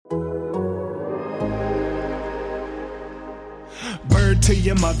to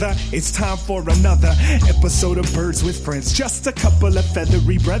your mother. It's time for another episode of Birds with Friends. Just a couple of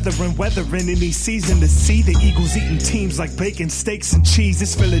feathery brethren weathering any season to see the Eagles eating teams like bacon, steaks, and cheese.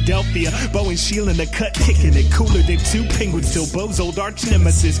 It's Philadelphia, Bo and Sheila in the cut, kicking it cooler than two penguins till Bo's old arch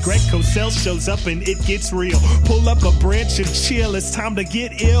nemesis Greg Cosell shows up and it gets real. Pull up a branch and chill. It's time to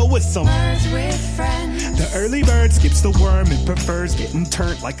get ill with some Birds with Friends. The early bird skips the worm and prefers getting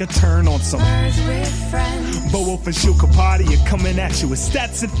turned like a turn on some Birds with Friends. Bo Wolf and Sheila Kapadia are coming at you with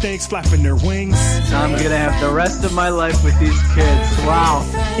stats and things flapping their wings. I'm gonna have the rest of my life with these kids. Wow.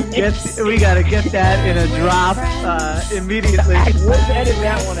 We gotta get that in a drop immediately. Let's edit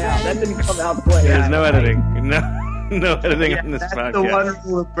that one out. That didn't come out play. There's no editing. No editing on this that's podcast. The one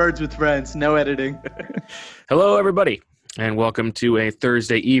rule of Birds with Friends. No editing. Hello, everybody, and welcome to a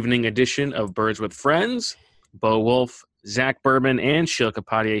Thursday evening edition of Birds with Friends. Bo Wolf, Zach Berman, and Sheila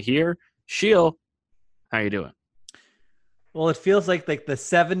Kapadia here. Sheila, how you doing? Well, it feels like the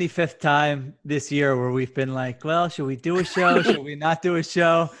 75th time this year where we've been like, well, should we do a show? Should we not do a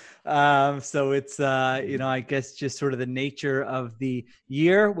show? So it's, I guess just sort of the nature of the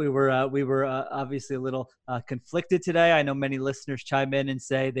year. We were obviously a little conflicted today. I know many listeners chime in and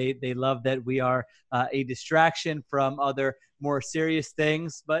say they love that we are a distraction from other more serious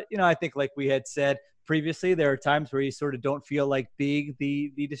things. But, I think like we had said previously, there are times where you sort of don't feel like being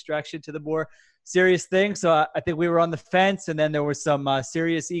the distraction to the more serious thing. So I think we were on the fence, and then there was some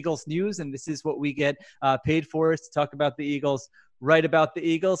serious Eagles news, and this is what we get paid for, is to talk about the Eagles, write about the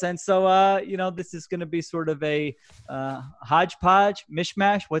Eagles. And so, this is going to be sort of a hodgepodge,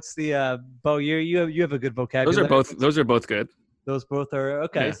 mishmash. What's the Bo? You have a good vocabulary. Those are both good. Those both are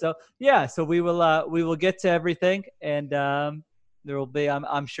okay. Yeah. So we will get to everything, and there will be,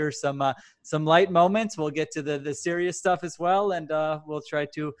 I'm sure, some light moments. We'll get to the serious stuff as well, and we'll try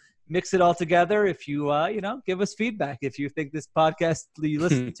to mix it all together. If you, give us feedback. If you think this podcast, you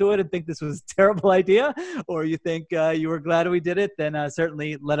listen to it and think this was a terrible idea, or you think you were glad we did it, then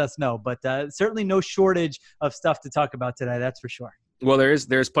certainly let us know. But certainly no shortage of stuff to talk about today. That's for sure. Well,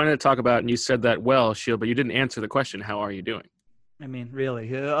 there's plenty to talk about, and you said that well, Sheila, but you didn't answer the question. How are you doing? I mean, really,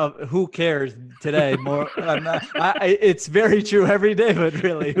 who cares today? More, it's very true every day, but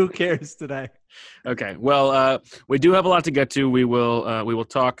really, who cares today? Okay. Well, we do have a lot to get to. We will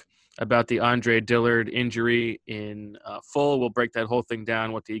talk about the Andre Dillard injury in full. We'll break that whole thing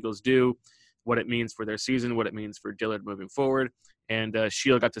down, what the Eagles do, what it means for their season, what it means for Dillard moving forward. And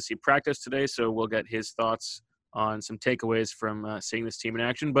Sheila got to see practice today, so we'll get his thoughts on some takeaways from seeing this team in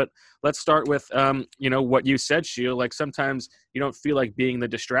action. But let's start with, what you said, Sheila. Like, sometimes you don't feel like being the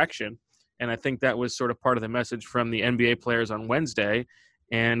distraction. And I think that was sort of part of the message from the NBA players on Wednesday.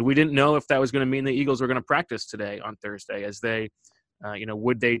 And we didn't know if that was going to mean the Eagles were going to practice today on Thursday, as they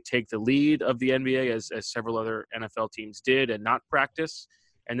would they take the lead of the NBA as several other NFL teams did and not practice?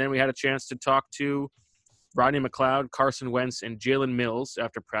 And then we had a chance to talk to Rodney McLeod, Carson Wentz, and Jalen Mills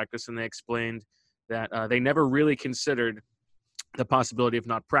after practice, and they explained that they never really considered the possibility of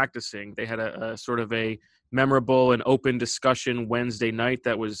not practicing. They had a sort of a memorable and open discussion Wednesday night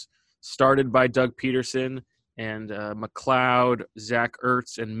that was started by Doug Peterson, and McLeod, Zach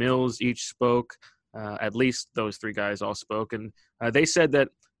Ertz, and Mills each spoke. At least those three guys all spoke. And they said that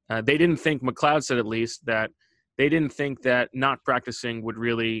they didn't think, McLeod said at least, that they didn't think that not practicing would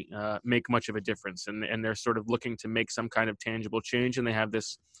really make much of a difference. And they're sort of looking to make some kind of tangible change. And they have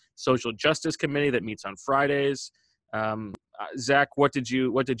this social justice committee that meets on Fridays. Zach, what did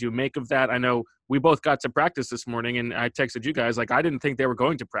you make of that? I know we both got to practice this morning, and I texted you guys, like, I didn't think they were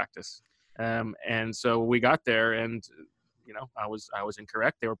going to practice. And so we got there, and I was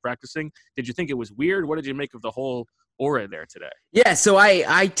incorrect. They were practicing. Did you think it was weird? What did you make of the whole aura there today? Yeah, so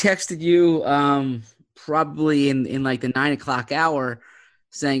I texted you probably in like the 9 o'clock hour,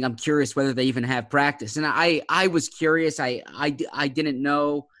 saying I'm curious whether they even have practice. And I was curious. I didn't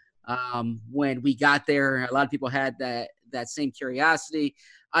know when we got there. A lot of people had that same curiosity.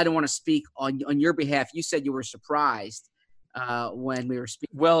 I don't want to speak on your behalf. You said you were surprised when we were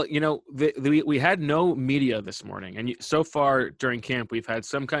speaking. Well, we had no media this morning, and so far during camp, we've had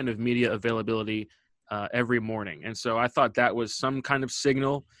some kind of media availability every morning. And so I thought that was some kind of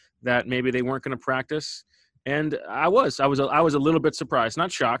signal that maybe they weren't going to practice. And I was a little bit surprised,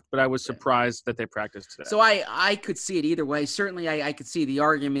 not shocked, but I was surprised that they practiced today. So I could see it either way. Certainly I could see the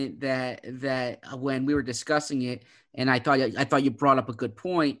argument that when we were discussing it, and I thought you brought up a good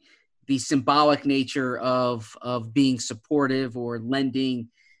point, the symbolic nature of being supportive or lending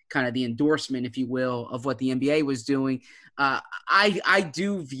kind of the endorsement, if you will, of what the NBA was doing. I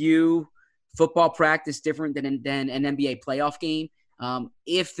do view football practice different than an NBA playoff game.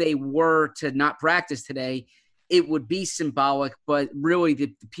 If they were to not practice today, it would be symbolic, but really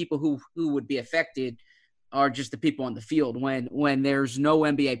the people who would be affected are just the people on the field. When there's no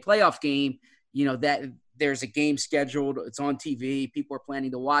NBA playoff game, that there's a game scheduled, it's on TV, people are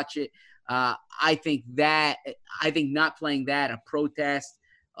planning to watch it. I think not playing that, a protest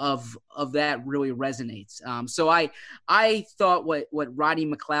of that, really resonates. So I thought what Rodney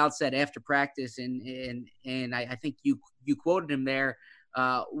McLeod said after practice, and I think you quoted him there,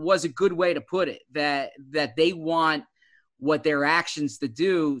 was a good way to put it, that they want what their actions to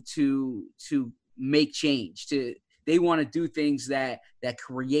do to make change. They want to do things that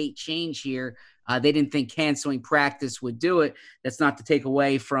create change here. They didn't think canceling practice would do it. That's not to take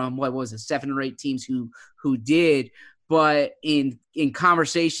away from what was it, 7 or 8 teams who did. But in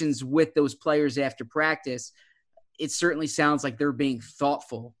conversations with those players after practice, it certainly sounds like they're being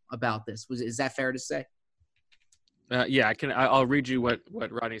thoughtful about this. Is that fair to say? Yeah, I'll read you what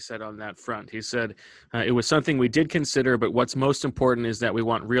Rodney said on that front. He said, it was something we did consider, but what's most important is that we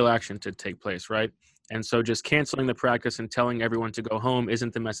want real action to take place, right? And so just canceling the practice and telling everyone to go home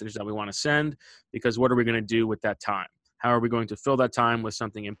isn't the message that we want to send, because what are we going to do with that time? How are we going to fill that time with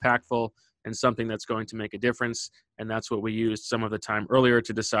something impactful and something that's going to make a difference? And that's what we used some of the time earlier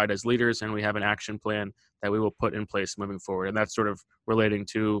to decide as leaders, and we have an action plan that we will put in place moving forward. And that's sort of relating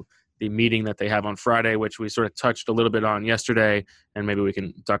to the meeting that they have on Friday, which we sort of touched a little bit on yesterday, and maybe we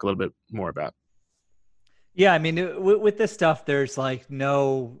can talk a little bit more about. Yeah, I mean, with this stuff, there's like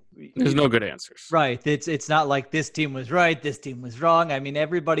no good answers. Right. It's not like this team was right, this team was wrong. I mean,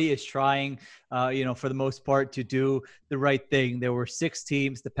 everybody is trying, for the most part, to do the right thing. There were 6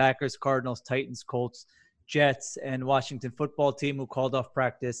 teams: the Packers, Cardinals, Titans, Colts, Jets, and Washington football team who called off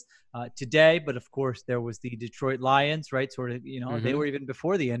practice today. But of course, there was the Detroit Lions, right? Sort of, they were even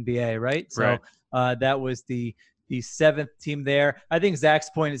before the NBA, right? So that was the 7th team there. I think Zach's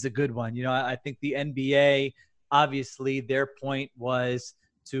point is a good one. I think the NBA, obviously, their point was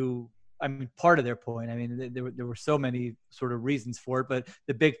part of their point. I mean, there were so many sort of reasons for it, but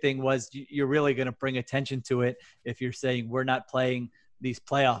the big thing was you're really going to bring attention to it if you're saying we're not playing these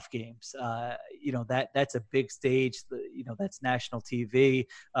playoff games. That's a big stage. That's national TV.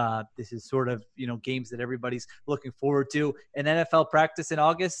 This is sort of, games that everybody's looking forward to. An NFL practice in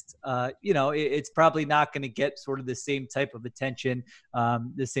August, it's probably not going to get sort of the same type of attention,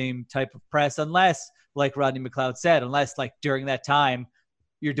 the same type of press, unless, like Rodney McLeod said, like during that time,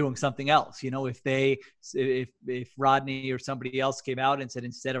 you're doing something else. If Rodney or somebody else came out and said,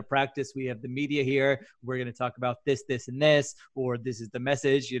 instead of practice, we have the media here, we're going to talk about this, this, and this, or this is the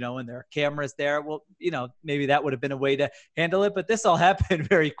message, and there are cameras there. Well, maybe that would have been a way to handle it, but this all happened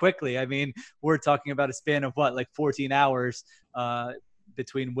very quickly. I mean, we're talking about a span of 14 hours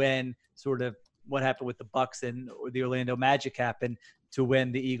between when sort of what happened with the Bucks or the Orlando Magic happened to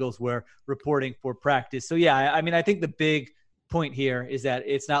when the Eagles were reporting for practice. So yeah, I mean, I think the big point here is that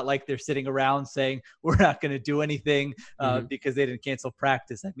it's not like they're sitting around saying we're not going to do anything because they didn't cancel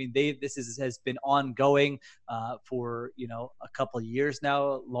practice. I mean, this has been ongoing for a couple of years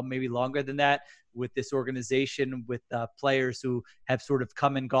now, maybe longer than that, with this organization, with players who have sort of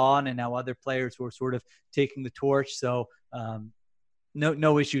come and gone, and now other players who are sort of taking the torch. So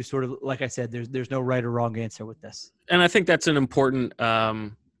no issue. Sort of like I said, there's no right or wrong answer with this. And I think that's an important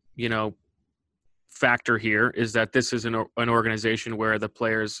factor here, is that this is an organization where the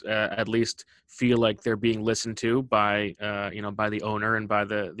players at least feel like they're being listened to by by the owner and by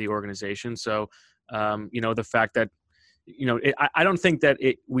the organization. So the fact that I don't think that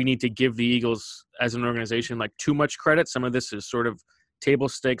we need to give the Eagles as an organization like too much credit. Some of this is sort of table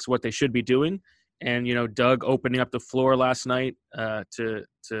stakes, what they should be doing. And Doug opening up the floor last night to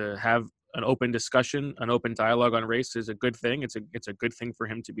have an open discussion, an open dialogue on race is a good thing. It's a good thing for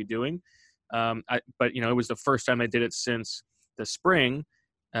him to be doing. But it was the first time they did it since the spring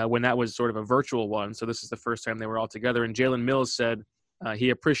when that was sort of a virtual one. So this is the first time they were all together. And Jalen Mills said he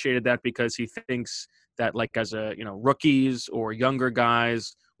appreciated that because he thinks that as rookies or younger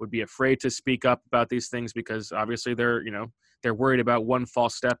guys would be afraid to speak up about these things because obviously they're worried about one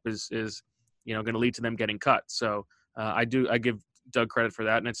false step is going to lead to them getting cut. So I give Doug credit for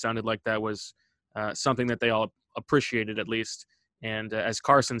that. And it sounded like that was something that they all appreciated at least. And as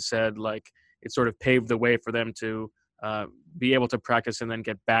Carson said, it sort of paved the way for them to be able to practice and then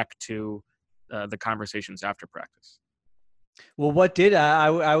get back to the conversations after practice. Well, what did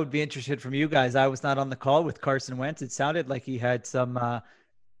I would be interested from you guys. I was not on the call with Carson Wentz. It sounded like he had some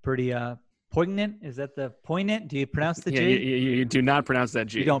pretty poignant. Is that the poignant? Do you pronounce the G? You do not pronounce that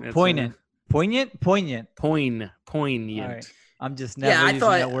G. You don't. Poignant. Poignant. Poignant. All right. I'm just never using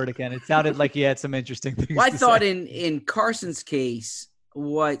that word again. It sounded like he had some interesting things. Well, I thought in Carson's case,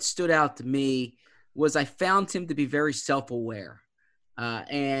 what stood out to me was I found him to be very self-aware.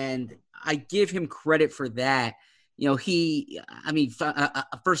 And I give him credit for that.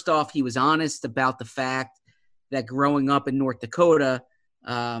 First off, he was honest about the fact that growing up in North Dakota,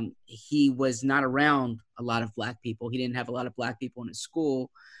 he was not around a lot of black people. He didn't have a lot of black people in his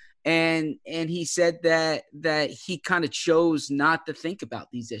school. And he said that he kind of chose not to think about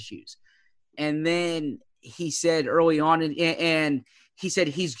these issues. And then he said early on, and he said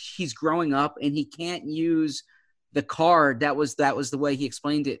he's growing up and he can't use the card. That was the way he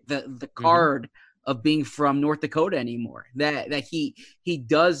explained it. The card of being from North Dakota anymore, that he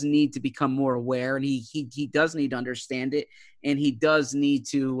does need to become more aware, and he does need to understand it. And he does need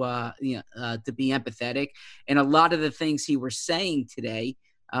to be empathetic. And a lot of the things he was saying today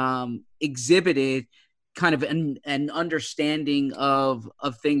exhibited kind of an understanding of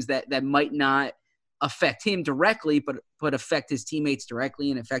things that might not affect him directly, but affect his teammates directly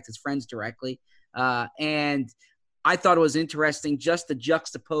and affect his friends directly. And I thought it was interesting just to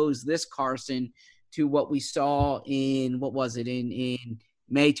juxtapose this Carson to what we saw in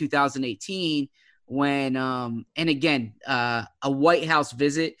May 2018 when and again a White House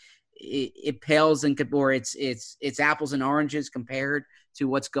visit, it pales or it's apples and oranges compared to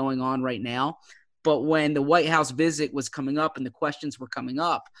what's going on right now. But when the White House visit was coming up and the questions were coming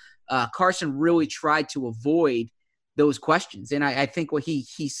up, Carson really tried to avoid those questions. And I think what he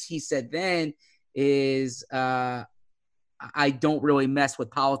said then is I don't really mess with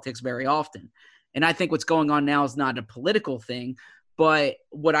politics very often. And I think what's going on now is not a political thing, but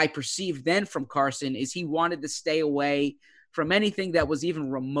what I perceived then from Carson is he wanted to stay away from anything that was even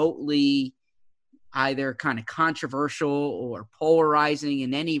remotely either kind of controversial or polarizing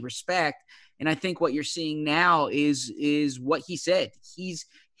in any respect. And I think what you're seeing now is what he said.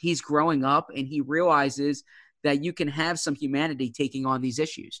 He's growing up and he realizes that you can have some humanity taking on these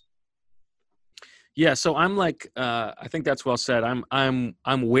issues. Yeah, so I'm like, I think that's well said. I'm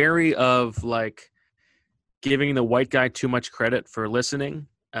wary of like giving the white guy too much credit for listening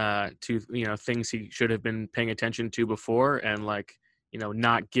to things he should have been paying attention to before, and like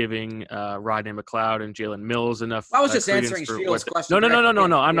not giving Rodney McLeod and Jalen Mills enough. I was just answering Shield's question. No.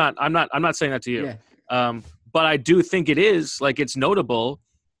 I'm not saying that to you. Yeah. But I do think it's notable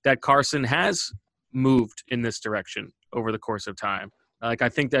that Carson has moved in this direction over the course of time. Like, I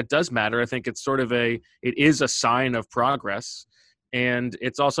think that does matter. I think it's it is a sign of progress. And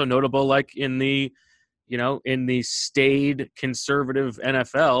it's also notable, like in the staid conservative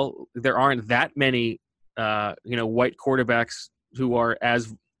NFL, there aren't that many, white quarterbacks who are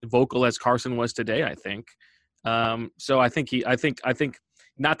as vocal as Carson was today, I think. So I think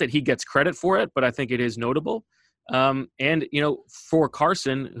not that he gets credit for it, but I think it is notable. And for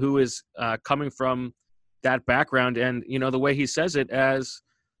Carson, who is coming from that background, and the way he says it as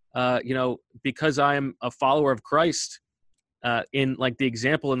because I am a follower of Christ, in like the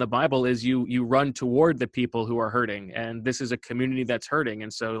example in the Bible is you run toward the people who are hurting, and this is a community that's hurting,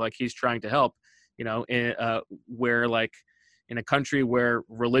 and so like he's trying to help, where like in a country where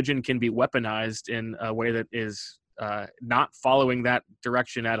religion can be weaponized in a way that is not following that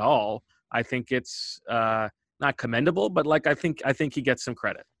direction at all. I think it's not commendable, but like I think he gets some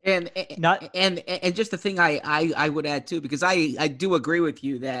credit. And just the thing I would add too, because I do agree with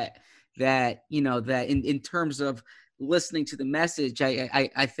you that in terms of listening to the message,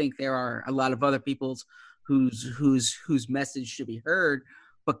 I think there are a lot of other people's whose message should be heard.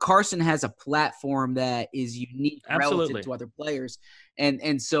 But Carson has a platform that is unique relative to other players.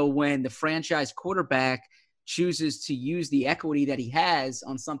 And so when the franchise quarterback chooses to use the equity that he has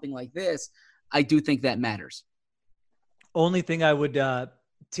on something like this, I do think that matters. Only thing I would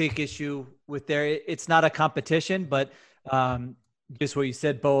take issue with there, it's not a competition, but just what you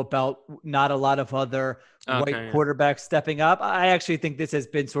said, Bo, about not a lot of other white quarterbacks stepping up. I actually think this has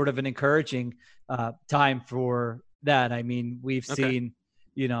been sort of an encouraging time for that. I mean, we've seen,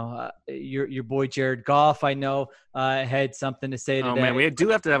 your boy Jared Goff, I know, had something to say today. Oh man, we do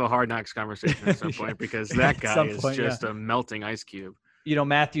have to have a Hard Knocks conversation at some point, because that guy is just a melting ice cube.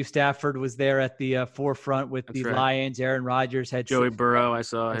 Matthew Stafford was there at the forefront with the Lions. Aaron Rodgers had Joey Burrow. I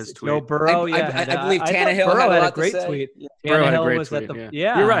saw his tweet. Joe Burrow, I believe Tannehill had a great tweet. Burrow had a great tweet.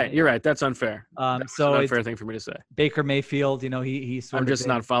 You're right. That's unfair. That's an unfair thing for me to say. Baker Mayfield, he's I'm just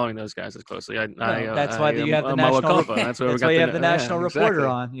not following those guys as closely. That's why you have the national. That's why you have the national reporter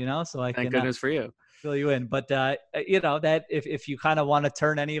on. So I can. Thank goodness for you. Fill you in, but that if you kind of want to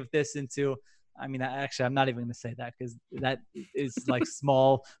turn any of this into. I mean, actually, I'm not even going to say that, because that is like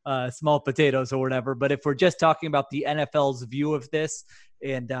small potatoes or whatever. But if we're just talking about the NFL's view of this,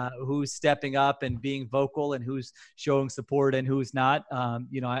 and who's stepping up and being vocal and who's showing support and who's not.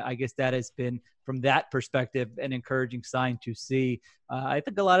 I guess that has been, from that perspective, an encouraging sign to see. I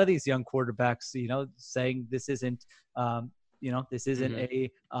think a lot of these young quarterbacks, saying this isn't, this isn't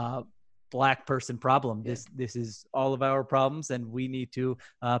a Black person problem. This is all of our problems, and we need to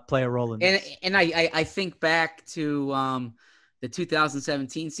play a role in this. And I think back to the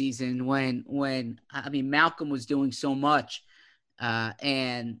 2017 season when Malcolm was doing so much,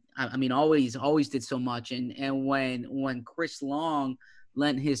 and always did so much, and when Chris Long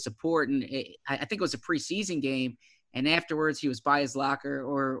lent his support, and I think it was a preseason game, and afterwards he was by his locker,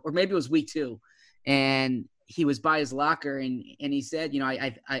 or maybe it was week 2, and he was by his locker, and he said,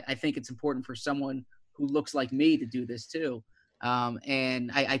 I think it's important for someone who looks like me to do this too.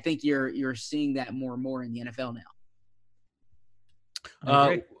 And I think you're seeing that more and more in the NFL now.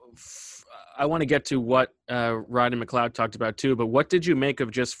 I want to get to what Rodney McLeod talked about too, but what did you make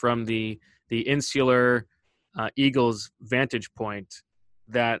of just from the insular Eagles vantage point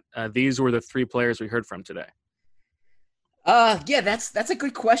that these were the 3 players we heard from today? That's a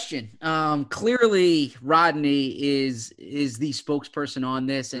good question. Clearly Rodney is the spokesperson on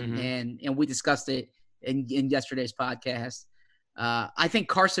this, and we discussed it in yesterday's podcast. I think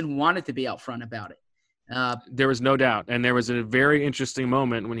Carson wanted to be out front about it. There was no doubt. And there was a very interesting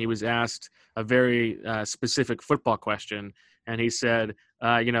moment when he was asked a very specific football question. And he said,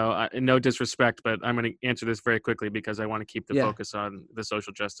 no disrespect, but I'm going to answer this very quickly because I want to keep the focus on the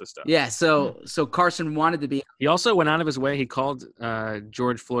social justice stuff. Yeah. So Carson wanted to be. He also went out of his way. He called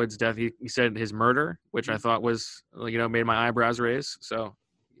George Floyd's death. He said his murder, which I thought was, made my eyebrows raise. So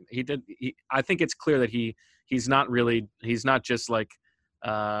he did. I think it's clear that he's not just like,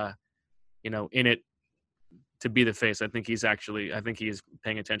 in it to be the face. I think he is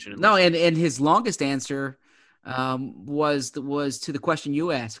paying attention. No. And his longest answer was to the question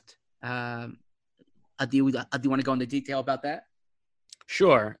you asked. Do you want to go into detail about that?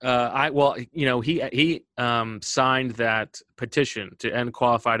 Sure. He signed that petition to end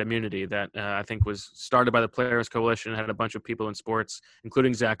qualified immunity that I think was started by the Players Coalition, had a bunch of people in sports,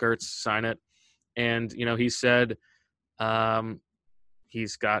 including Zach Ertz, sign it. And, he said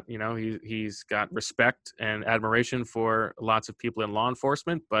he's got respect and admiration for lots of people in law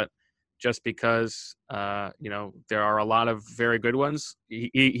enforcement, but just because, there are a lot of very good ones.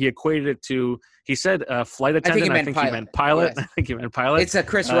 He equated it to, he said flight attendant. I think he meant pilot. Yes. I think he meant pilot. It's a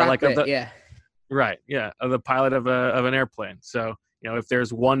Chris Rock bit, yeah. Right, yeah, of the pilot of an airplane. So, if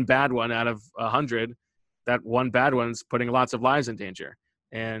there's one bad one out of 100, that one bad one's putting lots of lives in danger.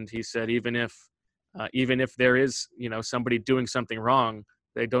 And he said even if there is, somebody doing something wrong,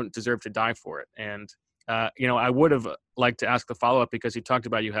 they don't deserve to die for it. And I would have liked to ask the follow-up because he talked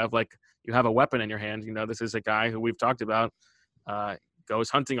about you have a weapon in your hand. This is a guy who we've talked about, goes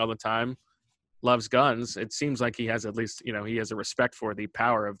hunting all the time, loves guns. It seems like he has at least, he has a respect for the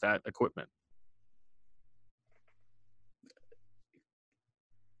power of that equipment.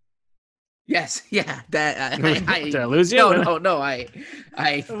 Yes, yeah. Did I lose you? No. I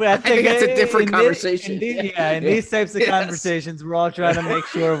think that's a different conversation. In these types of conversations, we're all trying to make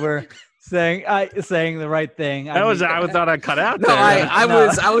sure we're saying the right thing. I thought I cut out. No, there.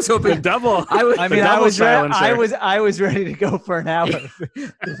 I was hoping the double. I was ready to go for an hour.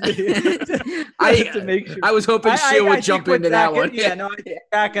 I was hoping Sheil would jump into that one. Yeah, no.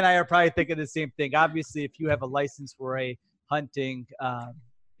 Jack and I are probably thinking the same thing. Obviously, if you have a license for a hunting, a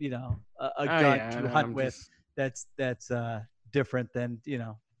gun to hunt with, that's different than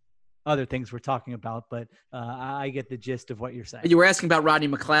other things we're talking about, but I get the gist of what you're saying. You were asking about Rodney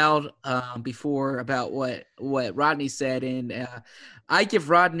McLeod before, about what Rodney said, and I give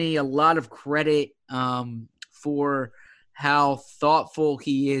Rodney a lot of credit for how thoughtful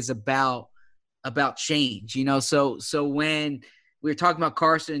he is about change. So when we were talking about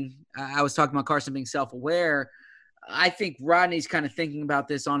Carson, I was talking about Carson being self-aware. I think Rodney's kind of thinking about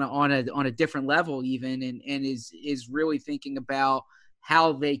this on a different level even, and is really thinking about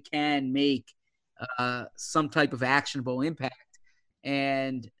how they can make some type of actionable impact.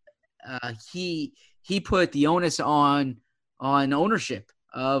 And he put the onus on ownership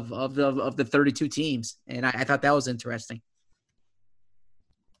of the 32 teams. And I thought that was interesting.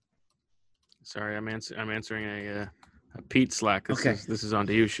 Sorry, I'm answering a Pete Slack. This is on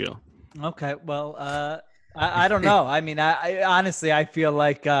to you, Sheil. Okay. Well, I don't know. I mean, I honestly, I feel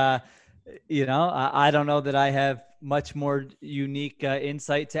like, I don't know that I have much more unique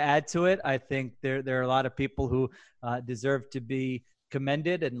insight to add to it. I think there are a lot of people who deserve to be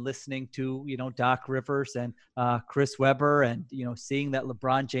commended, and listening to, Doc Rivers and Chris Webber, and, seeing that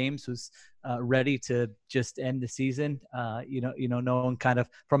LeBron James was ready to just end the season, knowing kind of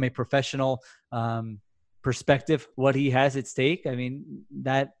from a professional perspective what he has at stake. I mean,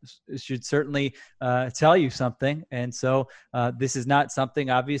 that should certainly tell you something. And so this is not something,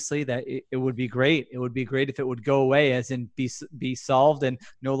 obviously, that it would be great. It would be great if it would go away, as in be solved and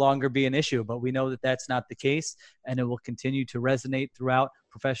no longer be an issue. But we know that that's not the case, and it will continue to resonate throughout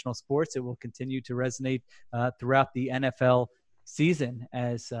professional sports. It will continue to resonate throughout the NFL season,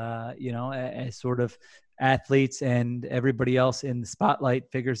 as as sort of athletes and everybody else in the spotlight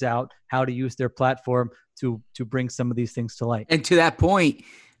figures out how to use their platform to bring some of these things to light. And to that point,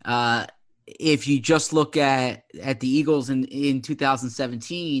 if you just look at the Eagles in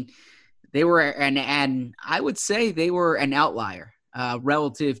 2017, they were and I would say they were an outlier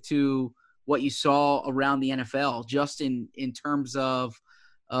relative to what you saw around the NFL, just in terms of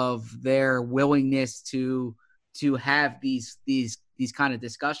their willingness to have these kind of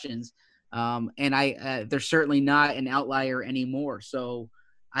discussions. And they're certainly not an outlier anymore. So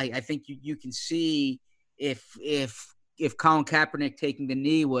I think you can see if Colin Kaepernick taking the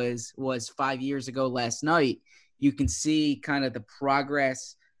knee was 5 years ago last night, you can see kind of the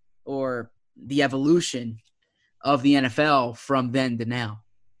progress or the evolution of the NFL from then to now.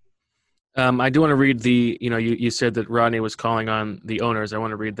 I do want to read you said that Rodney was calling on the owners. I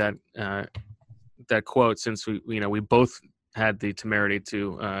want to read that quote, since we both had the temerity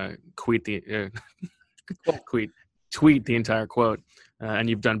to tweet the entire quote, and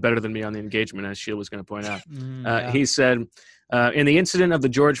you've done better than me on the engagement, as Sheila was going to point out. He said, in the incident of the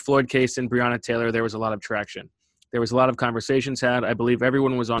George Floyd case and Breonna Taylor, there was a lot of traction. There was a lot of conversations had. I believe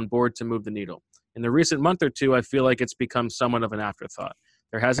everyone was on board to move the needle. In the recent month or two, I feel like it's become somewhat of an afterthought.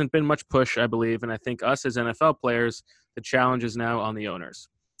 There hasn't been much push, I believe, and I think us as NFL players, the challenge is now on the owners.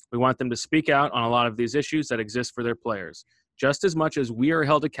 We want them to speak out on a lot of these issues that exist for their players. Just as much as we are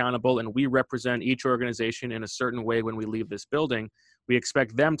held accountable and we represent each organization in a certain way when we leave this building, we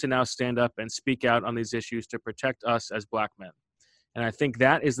expect them to now stand up and speak out on these issues to protect us as black men. And I think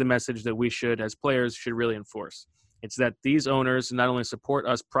that is the message that we should, as players, should really enforce. It's that these owners not only support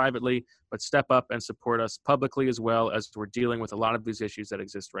us privately, but step up and support us publicly as well, as we're dealing with a lot of these issues that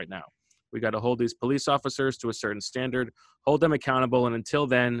exist right now. We got to hold these police officers to a certain standard, hold them accountable. And until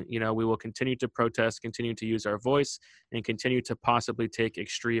then, we will continue to protest, continue to use our voice, and continue to possibly take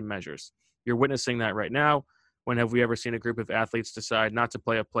extreme measures. You're witnessing that right now. When have we ever seen a group of athletes decide not to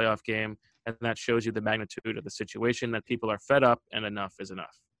play a playoff game? And that shows you the magnitude of the situation, that people are fed up and enough is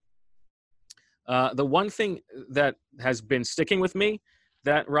enough. The one thing that has been sticking with me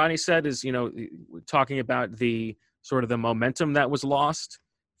that Ronnie said is, talking about the sort of the momentum that was lost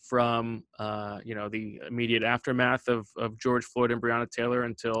from, the immediate aftermath of George Floyd and Breonna Taylor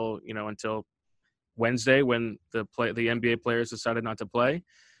until Wednesday, when the NBA players decided not to play.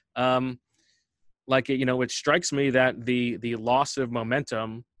 It strikes me that the loss of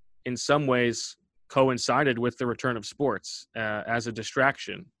momentum in some ways coincided with the return of sports as a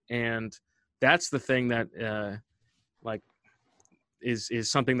distraction. And that's the thing that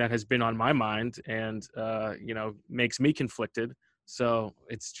is something that has been on my mind and, makes me conflicted. So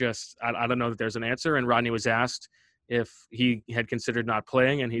it's just, I don't know that there's an answer. And Rodney was asked if he had considered not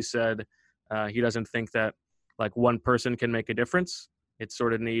playing, and he said he doesn't think that one person can make a difference. It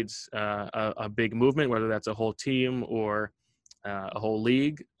sort of needs a big movement, whether that's a whole team or a whole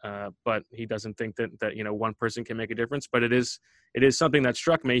league. But he doesn't think that one person can make a difference. But it is something that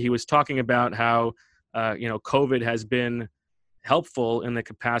struck me. He was talking about how COVID has been helpful in the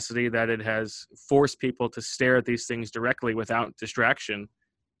capacity that it has forced people to stare at these things directly without distraction.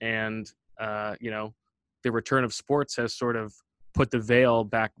 And, the return of sports has sort of put the veil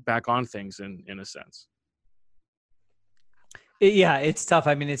back on things in a sense. Yeah, it's tough.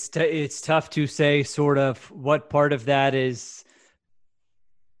 I mean, it's tough to say sort of what part of that is,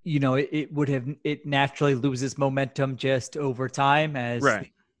 it naturally loses momentum just over time as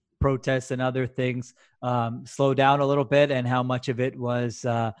right. Protests and other things slow down a little bit, and how much of it was,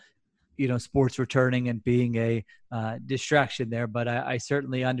 sports returning and being a distraction there. But I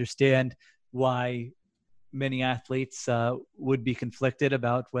certainly understand why many athletes would be conflicted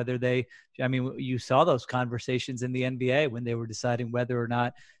about whether you saw those conversations in the NBA when they were deciding whether or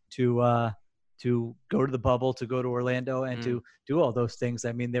not to go to the bubble, to go to Orlando, and to do all those things.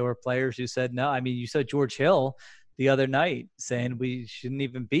 I mean, there were players who said no. I mean, you saw George Hill the other night saying we shouldn't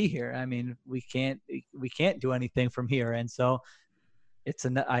even be here. I mean, we can't do anything from here. And so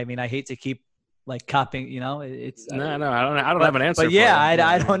I hate to keep like copying, you know, it's no, I don't have an answer. But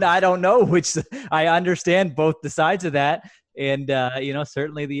yeah, for I don't know which. I understand both the sides of that, and you know,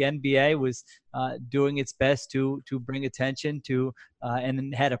 certainly the NBA was doing its best to bring attention to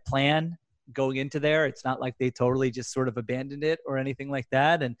and had a plan going into there. It's not like they totally just sort of abandoned it or anything like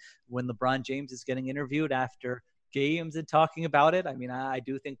that. And when LeBron James is getting interviewed after games and talking about it, I mean, I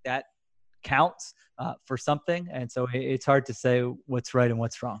do think that counts for something, and so it's hard to say what's right and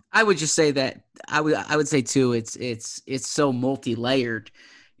what's wrong. I would just say that I would say too, it's so multi-layered.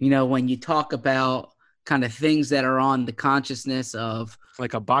 You know, when you talk about kind of things that are on the consciousness of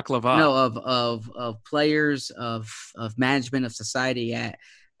like a baklava, of players, of management, of society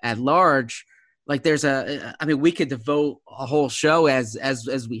at large, like I mean, we could devote a whole show as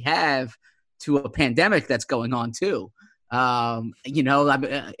we have to a pandemic that's going on too. You know,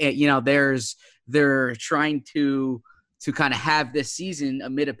 they're trying to kind of have this season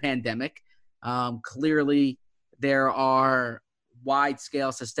amid a pandemic. Clearly, there are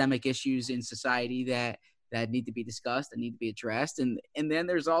wide-scale systemic issues in society that need to be discussed and need to be addressed, and then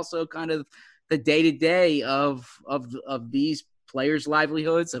there's also kind of the day-to-day of these players'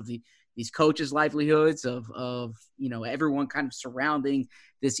 livelihoods, of these coaches' livelihoods, of you know, everyone kind of surrounding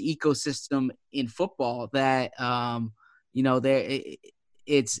this ecosystem in football that you know,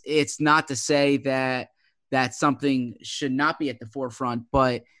 it's not to say that something should not be at the forefront,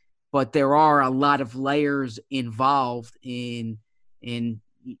 but there are a lot of layers involved in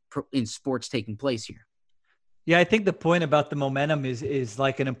sports taking place here. Yeah, I think the point about the momentum is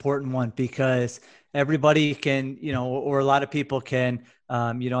like an important one, because everybody can, you know, or a lot of people can,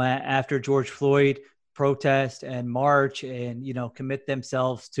 you know, after George Floyd protest and march and, you know, commit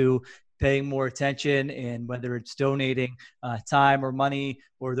themselves to paying more attention, and whether it's donating time or money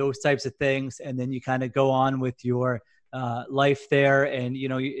or those types of things. And then you kind of go on with your life there. And, you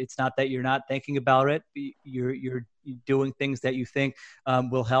know, it's not that you're not thinking about it. You're doing things that you think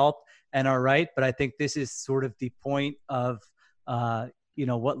will help and are right. But I think this is sort of the point of, you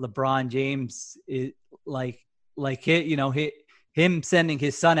know, what LeBron James is like, you know, him sending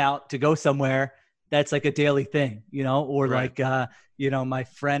his son out to go somewhere. That's like a daily thing, you know, or right. Like, you know, my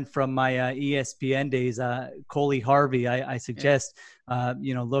friend from my ESPN days, Coley Harvey, I suggest,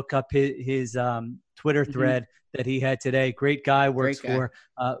 you know, look up his Twitter thread that he had today. Great guy, works for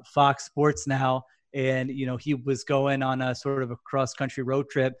Fox Sports now. And, you know, he was going on a sort of a cross-country road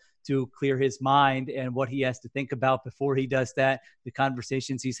trip to clear his mind and what he has to think about before he does that, the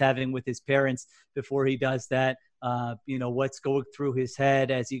conversations he's having with his parents before he does that, you know, what's going through his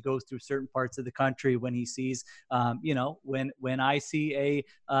head as he goes through certain parts of the country when he sees, you know, when I see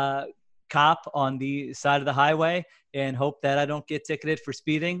a cop on the side of the highway and hope that I don't get ticketed for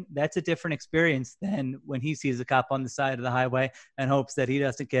speeding, that's a different experience than when he sees a cop on the side of the highway and hopes that he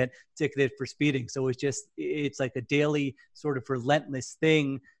doesn't get ticketed for speeding. So it's like a daily sort of relentless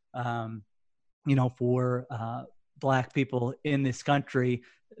thing, you know, for Black people in this country,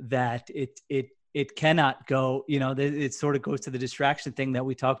 that it cannot go, you know, it sort of goes to the distraction thing that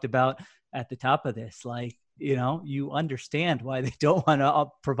we talked about at the top of this. Like, you know, you understand why they don't want to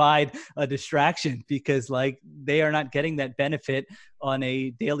provide a distraction, because like they are not getting that benefit on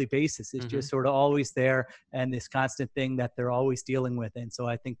a daily basis. It's just sort of always there, and this constant thing that they're always dealing with. And so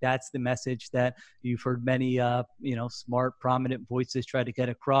I think that's the message that you've heard many, you know, smart, prominent voices try to get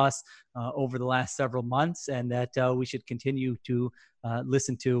across over the last several months, and that we should continue to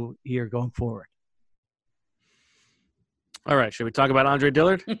listen to here going forward. All right. Should we talk about Andre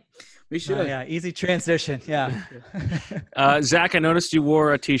Dillard? We should. Yeah. Easy transition. Yeah. Zach, I noticed you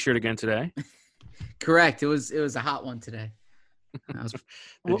wore a T-shirt again today. Correct. It was a hot one today.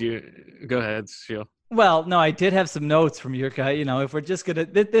 Did you go ahead, Sheil? Well, no, I did have some notes from your guy. You know, if we're just going to,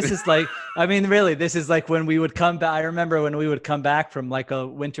 this is like, I mean, really, this is like when we would come back. I remember when we would come back from like a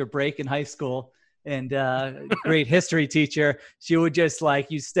winter break in high school, and great history teacher, she would just like,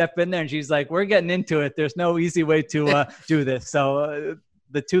 you step in there and she's like, we're getting into it. There's no easy way to do this. So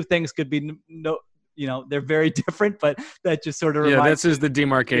the two things could be no, you know, they're very different, but that just sort of reminds this is the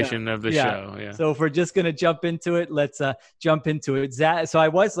demarcation of the show. Yeah. So if we're just going to jump into it, let's jump into it. Zach, so I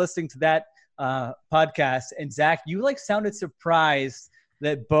was listening to that podcast, and Zach, you like sounded surprised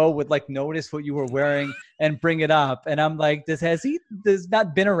that Bo would like notice what you were wearing and bring it up. And I'm like, has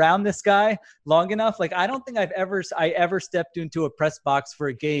not been around this guy long enough? Like, I don't think I ever stepped into a press box for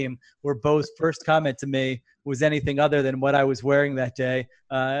a game where Bo's first comment to me was anything other than what I was wearing that day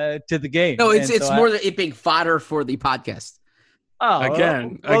to the game. No, it's more than it being fodder for the podcast. Oh,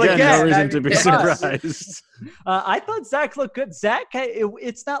 Again, well, no reason I to mean, be come on. surprised. I thought Zach looked good. Zach,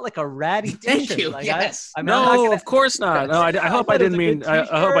 it's not like a ratty Thank t-shirt. you. Like, Yes. I'm not No, gonna, of course not. No, I hope I thought it was didn't a good mean. I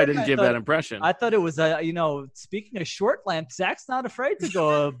hope I t-shirt. didn't give that impression. I thought it was speaking of short length, Zach's not afraid to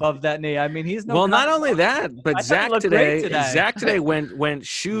go above that knee. I mean, he's no. Well, not only that, but I thought he looked great today. Zach today went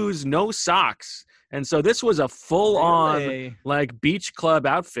shoes, no socks. And so this was a full-on Really? like beach club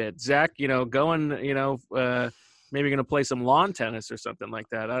outfit. Zach, going, maybe going to play some lawn tennis or something like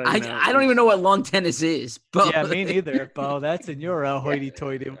that. I don't even know what lawn tennis is. But Yeah, me neither, Bo. That's in your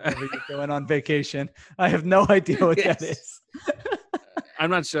hoity-toity whenever you're going on vacation. I have no idea what that is. I'm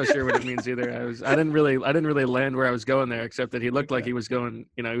not so sure what it means either. I didn't really land where I was going there, except that he looked like he was going.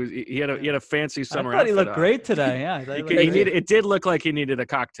 He had a fancy summer. I thought he looked on. great today. Yeah, It did look like he needed a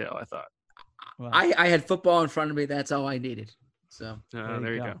cocktail. I thought. Wow. I had football in front of me. That's all I needed. So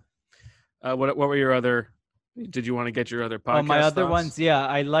there you go. What were your other? Did you want to get your other podcast? Oh, my other thoughts? ones. Yeah,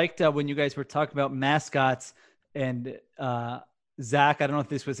 I liked when you guys were talking about mascots and Zach. I don't know if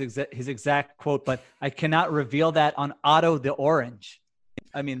this was his exact quote, but I cannot reveal that on Otto the Orange.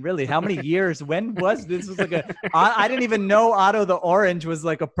 I mean, really, how many years? When was this? Was like I didn't even know Otto the Orange was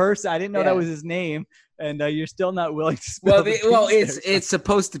like a person. I didn't know that was his name. And you're still not willing to spell it's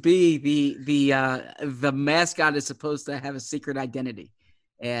supposed to be the mascot is supposed to have a secret identity,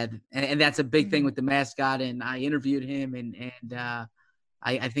 and that's a big thing with the mascot. And I interviewed him, and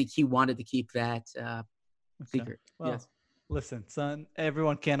I think he wanted to keep that secret. Well, listen, son,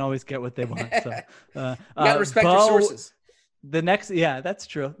 everyone can't always get what they want. So you gotta respect your sources. That's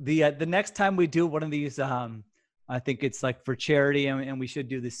true. The next time we do one of these, I think it's like for charity, and we should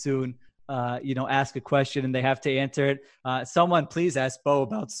do this soon. Ask a question and they have to answer it. Someone please ask Bo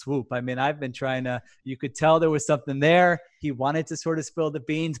about Swoop. I mean, I've been trying to, you could tell there was something there. He wanted to sort of spill the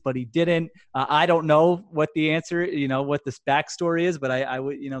beans, but he didn't. I don't know what the answer, what this backstory is, but I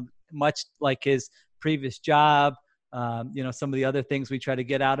would, much like his previous job, some of the other things we try to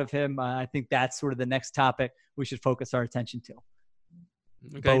get out of him. I think that's sort of the next topic we should focus our attention to.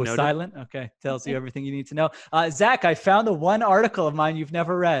 Okay, Bo is silent. Okay. Tells you everything you need to know. Zach, I found the one article of mine you've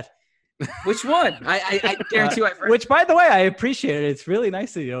never read. Which one? I guarantee you I've read. Which, by the way, I appreciate it. It's really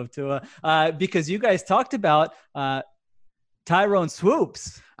nice of you to because you guys talked about Tyrone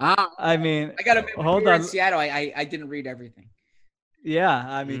Swoops. I mean, I got to hold on. In Seattle, I didn't read everything. Yeah,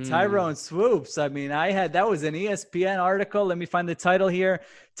 I mean, Tyrone Swoops. I mean, that was an ESPN article. Let me find the title here.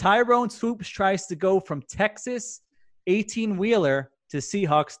 Tyrone Swoops tries to go from Texas 18-wheeler to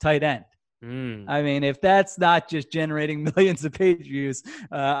Seahawks tight end. I mean, if that's not just generating millions of page views,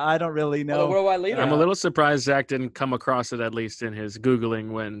 I don't really know. I'm a little surprised Zach didn't come across it at least in his Googling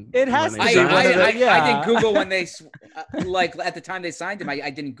when it has. I didn't Google when they like at the time they signed him.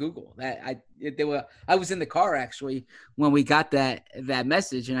 I didn't Google that. I was in the car actually when we got that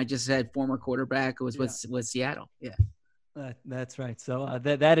message, and I just said former quarterback. It was with Seattle. Yeah. That's right. So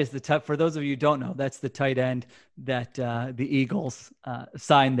that is the for those of you who don't know, that's the tight end that the Eagles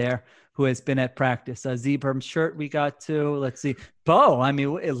signed there, who has been at practice. Zebram shirt we got to. Let's see. Bo, I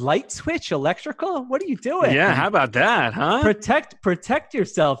mean, light switch, electrical? What are you doing? Yeah, how about that, huh? Protect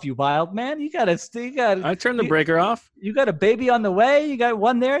yourself, you wild man. You got to. I turned the breaker off. You got a baby on the way. You got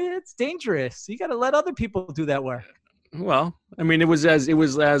one there. It's dangerous. You got to let other people do that work. Well, I mean, it was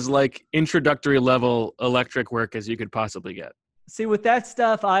as like introductory level electric work as you could possibly get. See, with that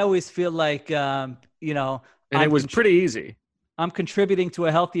stuff, I always feel like, and it was pretty easy. I'm contributing to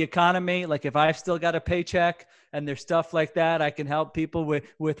a healthy economy. Like if I've still got a paycheck and there's stuff like that, I can help people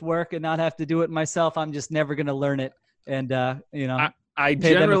with work and not have to do it myself. I'm just never going to learn it. And, I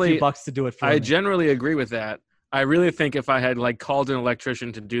pay them a few bucks to do it for me. I generally agree with that. I really think if I had called an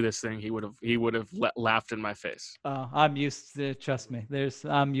electrician to do this thing, he would have laughed in my face. Oh, I'm used to, trust me.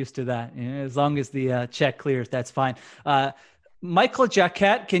 I'm used to that. As long as the check clears, that's fine. Michael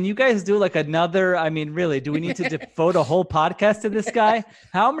Jacquet, can you guys do another? I mean, really, do we need to devote a whole podcast to this guy?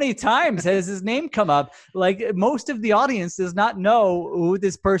 How many times has his name come up? Most of the audience does not know who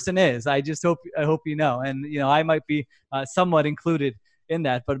this person is. I hope you know, and I might be somewhat included in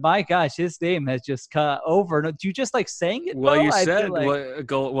that, but my gosh, his name has just cut over. Do you just saying it? Well, you said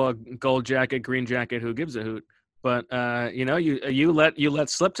gold jacket, green jacket. Who gives a hoot? But you let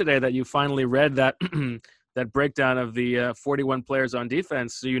slip today that you finally read that that breakdown of the 41 players on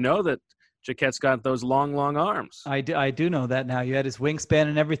defense. So that Jacquet's got those long arms. I do know that now. You had his wingspan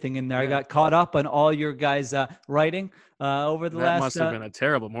and everything in there. Yeah. I got caught up on all your guys' writing over the last. That must have been a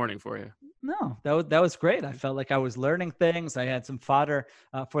terrible morning for you. No, that was great. I felt like I was learning things. I had some fodder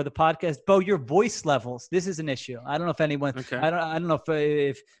for the podcast. Bo, your voice levels. This is an issue. I don't know if anyone. Okay. I don't know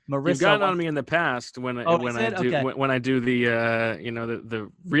if Marissa. You've gotten on me in the past when I do the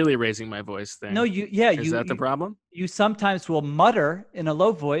the really raising my voice thing. No, is that the problem? You sometimes will mutter in a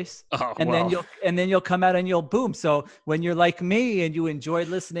low voice, then you'll come out and you'll boom. So when you're like me and you enjoy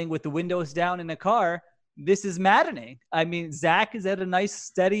listening with the windows down in a car, this is maddening. I mean, Zach is at a nice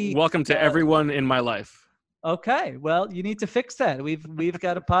steady. Welcome to everyone in my life. Okay, well, you need to fix that. We've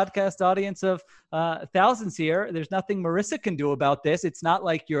got a podcast audience of thousands here. There's nothing Marissa can do about this. It's not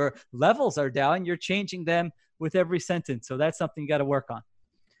like your levels are down. You're changing them with every sentence. So that's something you got to work on.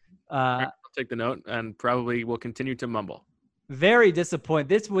 I'll take the note and probably will continue to mumble. Very disappointed.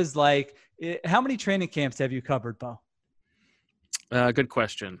 This was like, how many training camps have you covered, Bo? Good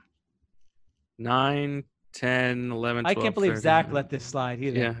question. 9, 10, 11, 12, I can't believe 13. Zach let this slide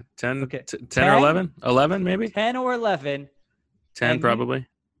either. Yeah, 10, okay. 10 or 11? 11 maybe? 10 or 11. 10 probably.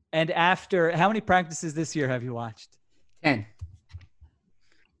 And after, how many practices this year have you watched? 10.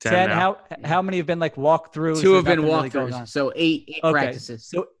 10. How many have been like walkthroughs? 2 have been walkthroughs. So 8 practices.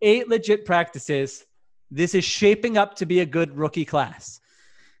 So 8 legit practices. This is shaping up to be a good rookie class.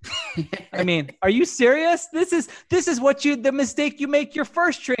 I mean, are you serious? This is what the mistake you make your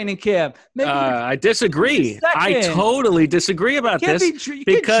first training camp. I disagree. I totally disagree about this. You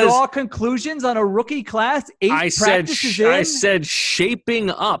can draw conclusions on a rookie class. 8 practices in. I said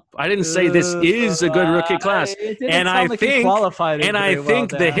shaping up. I didn't say this is a good rookie class. I think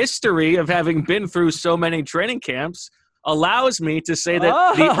the history of having been through so many training camps allows me to say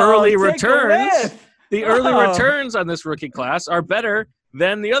that the early returns on this rookie class are better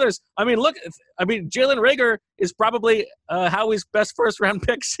than the others. I mean, Jalen Reagor is probably Howie's best first-round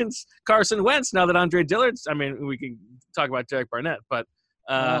pick since Carson Wentz. Now that Andre Dillard's, I mean, we can talk about Derek Barnett, but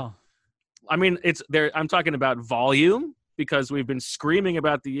I mean, it's there. I'm talking about volume because we've been screaming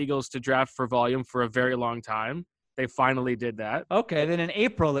about the Eagles to draft for volume for a very long time. They finally did that. Okay, then in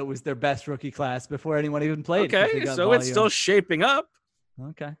April it was their best rookie class before anyone even played. Okay, so volume. It's still shaping up.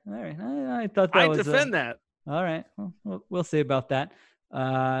 Okay, all right. I thought that I defend that. All right, well, we'll see about that.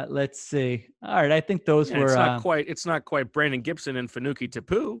 Let's see. All right, I think those were. It's not quite Brandon Gibson and Fanuki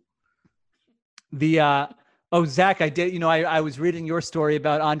Tapu. Zach, I did. I was reading your story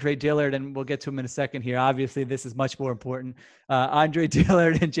about Andre Dillard, and we'll get to him in a second here. Obviously, this is much more important. Andre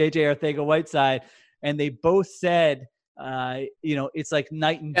Dillard and JJ Arcega-Whiteside, and they both said, it's like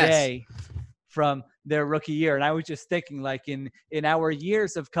night and day from their rookie year. And I was just thinking, like in our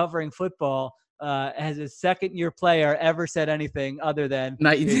years of covering football. Has a second-year player ever said anything other than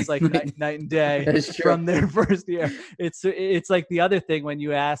night and day from their first year? It's like the other thing when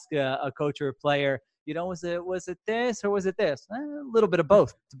you ask a coach or a player, was it this or was it this? A little bit of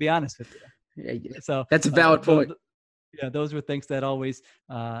both, to be honest with you. Yeah. So that's a valid point. Those were things that always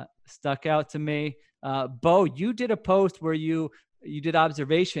stuck out to me. Bo, you did a post where you did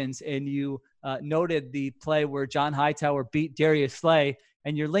observations and you noted the play where John Hightower beat Darius Slay.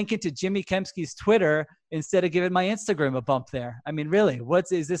 And you're linking to Jimmy Kempski's Twitter instead of giving my Instagram a bump there. I mean, really,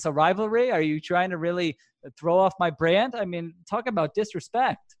 is this a rivalry? Are you trying to really throw off my brand? I mean, talk about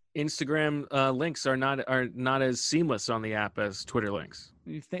disrespect. Instagram links are not as seamless on the app as Twitter links.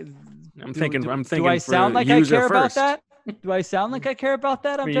 I'm thinking. Do I sound like I care about that? Do I sound like I care about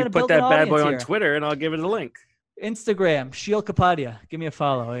that? I'm trying to build that bad boy on Twitter, and I'll give it a link. Instagram, Sheil Kapadia. Give me a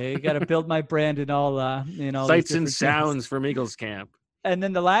follow. You got to build my brand in all. Sights and sounds from Eagles camp. And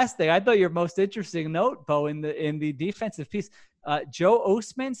then the last thing, I thought your most interesting note, Bo, in the defensive piece, Joe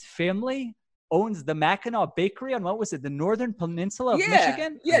Ostman's family owns the Mackinac Bakery on, what was it, the Northern Peninsula of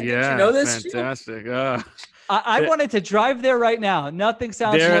Michigan? Yeah, did you know this? Fantastic. I wanted to drive there right now. Nothing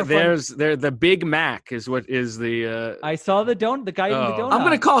sounds more fun. The Big Mac is what is the. I saw the guy eating the donut. I'm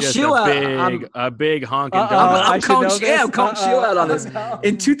going to call Sheil out. A big honking donut. I'm calling Sheil out on this.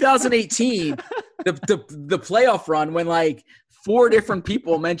 In 2018, the playoff run when like 4 different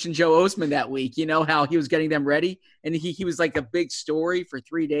people mentioned Joe Ostman that week. You know how he was getting them ready, and he was like a big story for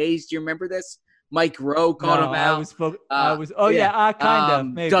 3 days. Do you remember this? Mike Rowe called him out. Kind of.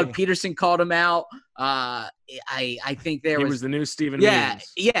 Maybe. Doug Peterson called him out. I think he was the new Stephen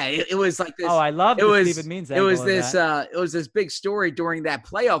Means. Yeah. It was like this. Oh, I love the Stephen Means. It was this. It was this big story during that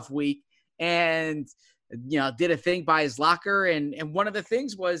playoff week, and did a thing by his locker, and one of the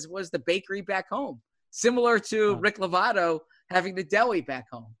things was the bakery back home, similar to Rick Lovato having the deli back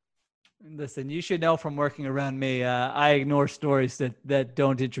home. Listen, you should know from working around me, I ignore stories that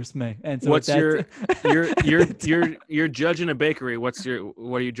don't interest me. And so you're judging a bakery. What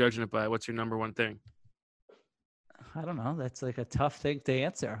are you judging it by? What's your number one thing? I don't know. That's like a tough thing to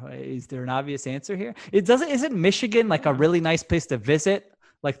answer. Is there an obvious answer here? Isn't Michigan like a really nice place to visit?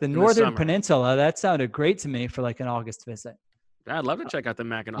 Like the Northern summer. Peninsula, that sounded great to me for like an August visit. I'd love to check out the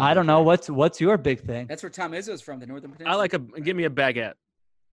Mackinac. I don't know. What's your big thing? That's where Tom Izzo's from, the Northern Peninsula. I like give me a baguette.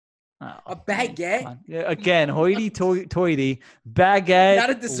 Oh, a baguette. come on. Yeah, again, hoity-toity, baguette,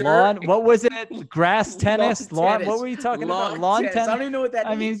 Not a dessert. lawn. What was it? Grass tennis, lawn. tennis. What were you talking about? Lawn tennis. I don't even know what that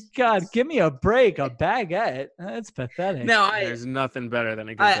I mean, means. God, give me a break. A baguette. That's pathetic. No, There's nothing better than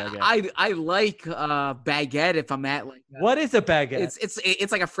a good baguette. I like baguette if I'm at like. What is a baguette?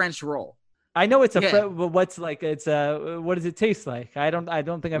 It's like a French roll. I know it's Yeah. but what's like? It's what does it taste like? I don't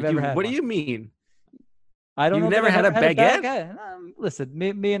think I've ever had. What one. do you mean? I don't You've know. never that had I've a ever baguette? Listen,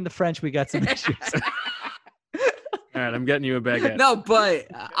 me and the French, we got some issues. All right, I'm getting you a baguette. No, but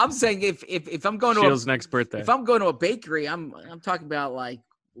I'm saying if I'm going to Shield's next birthday. if I'm going to a bakery, I'm talking about like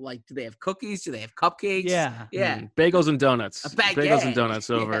do they have cookies? Do they have cupcakes? Yeah. Yeah. Bagels and donuts. A baguette. Bagels and donuts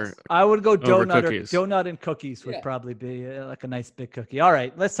over. Yes. I would go donut cookies. donut and cookies would Yeah. probably be like a nice big cookie. All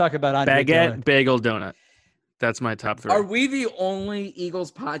right, let's talk about Andre Baguette, Dillard. bagel, donut. That's my top three. Are we the only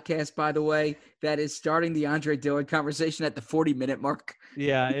Eagles podcast, by the way, that is starting the Andre Dillard conversation at the 40-minute mark?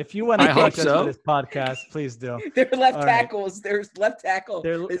 Yeah, if you want I to hope catch us so. for this podcast, please do. Their left All right. tackles. Their left tackle is out.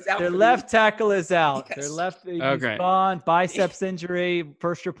 Their for the left tackle is out. Yes. Their left he's Okay. gone. Biceps injury.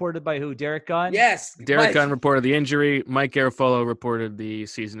 First reported by who? Derek Gunn? Yes. Derek Mike, Gunn reported the injury. Mike Garofalo reported the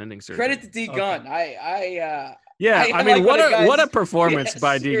season-ending surgery. Credit to D Gunn. Yeah, I I mean, like what when a a what a guy's- performance Yeah,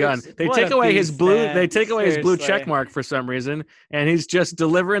 by D Gunn. seriously. They What take a away his beast, blue. man. They take away his blue Seriously. check mark for some reason, and he's just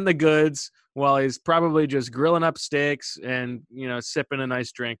delivering the goods while he's probably just grilling up steaks and sipping a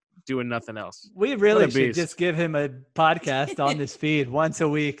nice drink, doing nothing else. We really What a should beast. just give him a podcast on this feed once a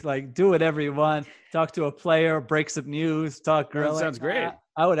week. Like, do whatever you want. Talk to a player, break some news, talk grilling. sounds great.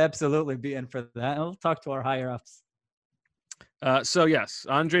 I would absolutely be in for that. I'll talk to our higher ups. So yes,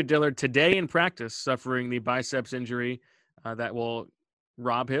 Andre Dillard today in practice suffering the biceps injury that will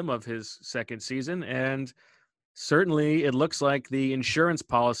rob him of his second season, and certainly it looks like the insurance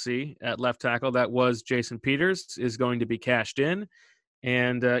policy at left tackle that was Jason Peters is going to be cashed in.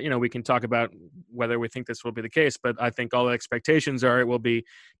 And we can talk about whether we think this will be the case, but I think all the expectations are it will be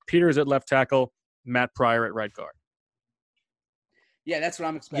Peters at left tackle, Matt Pryor at right guard. Yeah, that's what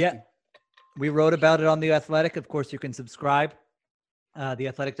I'm expecting. Yeah. We wrote about it on The Athletic. Of course, you can subscribe.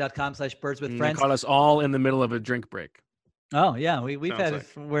 theathletic.com/birdswithfriends. Caught us all in the middle of a drink break. Oh yeah, we've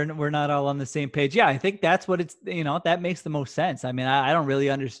Sounds had we're not all on the same page. Yeah, I think that's what it's that makes the most sense. I mean, I don't really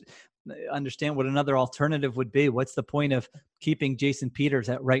understand what another alternative would be. What's the point of keeping Jason Peters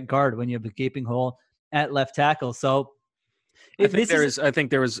at right guard when you have a gaping hole at left tackle? So I think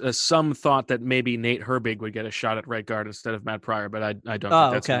there was some thought that maybe Nate Herbig would get a shot at right guard instead of Matt Pryor, but I don't think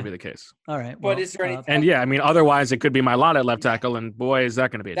that's going to be the case. All right. But is there any? And yeah, I mean, otherwise it could be Mailata at left tackle, and boy, is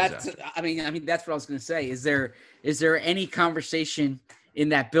that going to be a disaster. I mean, that's what I was going to say. Is there any conversation in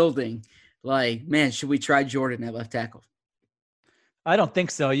that building? Like, man, should we try Jordan at left tackle? I don't think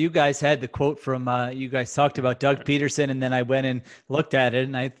so. You guys had the quote from you guys talked about Doug Peterson, and then I went and looked at it,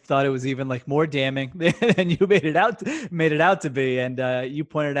 and I thought it was even like more damning than you made it out to be. And you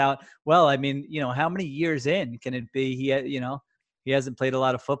pointed out, well, I mean, how many years in can it be? He hasn't played a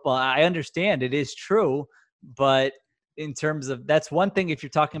lot of football. I understand it is true, but in terms of that's one thing if you're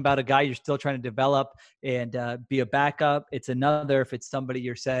talking about a guy you're still trying to develop and be a backup. It's another if it's somebody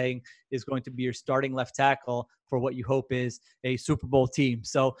you're saying is going to be your starting left tackle for what you hope is a Super Bowl team.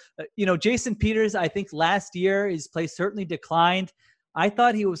 So, Jason Peters, I think last year his play certainly declined. I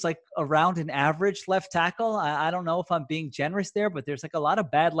thought he was like around an average left tackle. I don't know if I'm being generous there, but there's like a lot of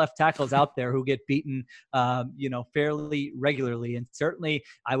bad left tackles out there who get beaten, fairly regularly. And certainly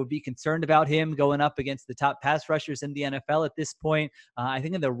I would be concerned about him going up against the top pass rushers in the NFL at this point. I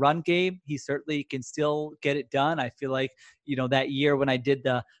think in the run game, he certainly can still get it done. I feel like, that year when I did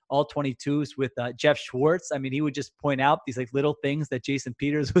the all 22s with Jeff Schwartz, I mean, he would just point out these like little things that Jason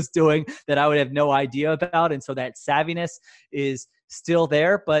Peters was doing that I would have no idea about. And so that savviness is still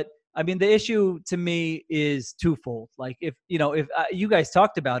there. But I mean, the issue to me is twofold. Like if you guys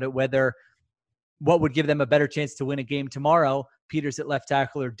talked about it, what would give them a better chance to win a game tomorrow, Peters at left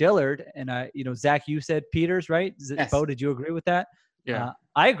tackle or Dillard. And Zach, you said Peters, right? Yes. Bo, did you agree with that? Yeah.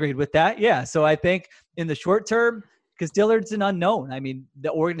 I agreed with that. Yeah. So I think in the short term, because Dillard's an unknown. I mean, the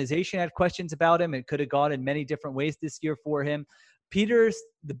organization had questions about him. It could have gone in many different ways this year for him. Peters,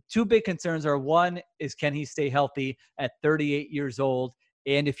 the two big concerns are, one is, can he stay healthy at 38 years old?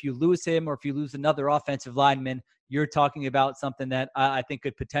 And if you lose him or if you lose another offensive lineman, you're talking about something that I think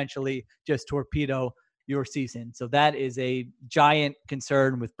could potentially just torpedo your season. So that is a giant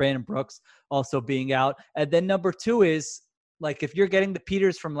concern with Brandon Brooks also being out. And then number 2 is, like, if you're getting the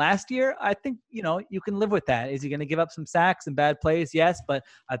Peters from last year, I think, you can live with that. Is he going to give up some sacks and bad plays? Yes, but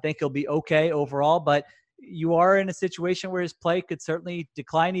I think he'll be okay overall. But you are in a situation where his play could certainly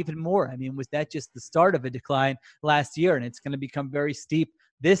decline even more. I mean, was that just the start of a decline last year? And it's going to become very steep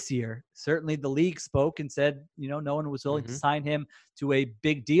this year. Certainly the league spoke and said, no one was willing to sign him to a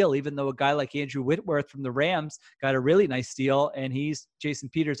big deal, even though a guy like Andrew Whitworth from the Rams got a really nice deal, and he's Jason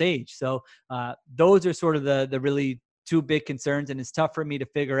Peters' age. So those are sort of the really 2 big concerns, and it's tough for me to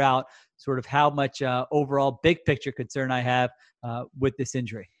figure out sort of how much overall big picture concern I have with this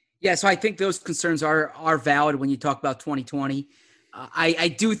injury. Yeah, so I think those concerns are valid when you talk about 2020.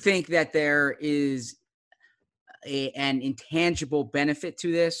 I do think that there is an intangible benefit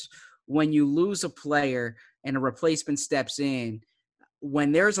to this. When you lose a player and a replacement steps in,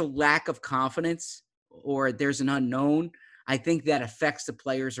 when there's a lack of confidence or there's an unknown, I think that affects the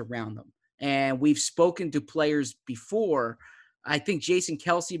players around them. And we've spoken to players before. I think Jason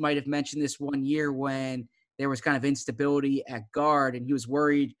Kelce might have mentioned this one year when there was kind of instability at guard and he was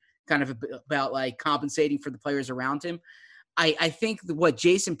worried kind of about like compensating for the players around him. I think what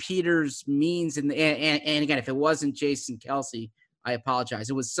Jason Peters means, and again, if it wasn't Jason Kelce, I apologize.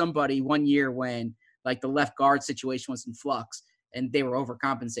 It was somebody one year when like the left guard situation was in flux and they were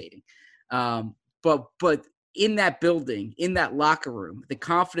overcompensating. But in that building, in that locker room, the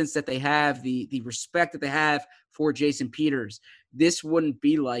confidence that they have, the respect that they have for Jason Peters, this wouldn't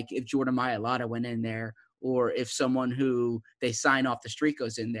be like if Jordan Mailata went in there or if someone who they sign off the street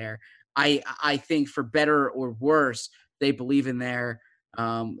goes in there. I think for better or worse, they believe in there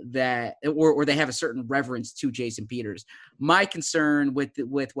that or they have a certain reverence to Jason Peters. My concern with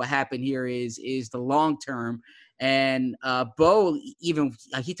what happened here is the long term. And Bo, even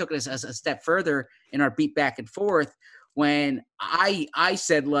he took it as a step further in our beat back and forth when I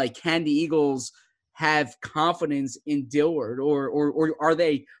said, like, can the Eagles have confidence in Dillard or are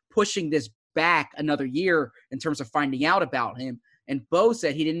they pushing this back another year in terms of finding out about him? And Bo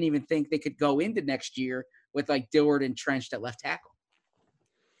said he didn't even think they could go into next year with like Dillard entrenched at left tackle.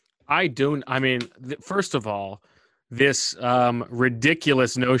 First of all, this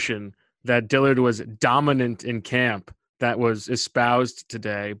ridiculous notion that Dillard was dominant in camp that was espoused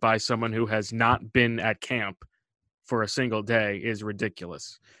today by someone who has not been at camp for a single day is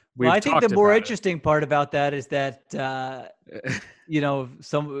ridiculous. I think the more interesting part about that is that, the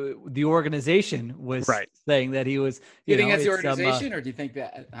organization was saying that he was. You think that's the organization, or do you think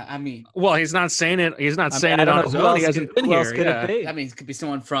that? Well, he's not saying it. He's not saying it on his own. He hasn't been here. It could be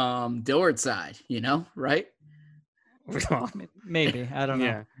someone from Dillard's side, right? Maybe, I don't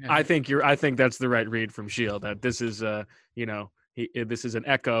know. Yeah. I think that's the right read from Shield. That this is, this is an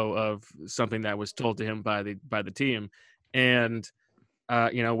echo of something that was told to him by the team, and.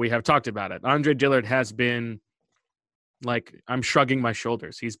 We have talked about it. Andre Dillard has been, like, I'm shrugging my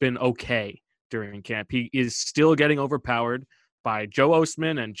shoulders. He's been okay during camp. He is still getting overpowered by Joe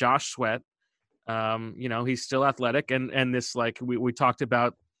Ostman and Josh Sweat. He's still athletic. And this, like, we talked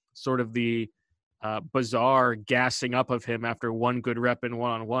about sort of the bizarre gassing up of him after one good rep in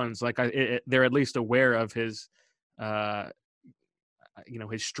one-on-ones. Like, they're at least aware of his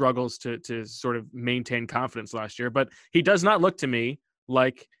his struggles to sort of maintain confidence last year. But he does not look to me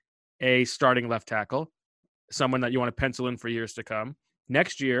like a starting left tackle, someone that you want to pencil in for years to come.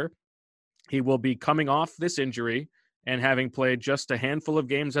 Next year, he will be coming off this injury and having played just a handful of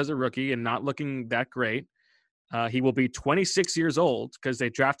games as a rookie and not looking that great. He will be 26 years old because they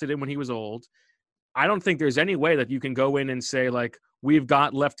drafted him when he was old. I don't think there's any way that you can go in and say, like, we've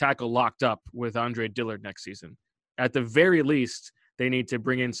got left tackle locked up with Andre Dillard next season. At the very least, they need to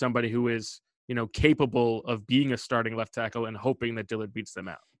bring in somebody who is capable of being a starting left tackle and hoping that Dillard beats them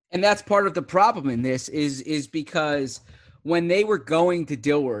out. And that's part of the problem in this is because when they were going to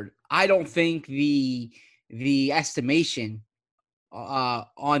Dillard, I don't think the estimation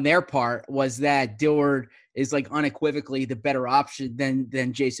on their part was that Dillard is like unequivocally the better option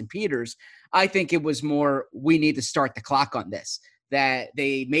than Jason Peters. I think it was more, we need to start the clock on this, that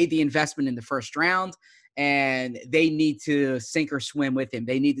they made the investment in the first round and they need to sink or swim with him.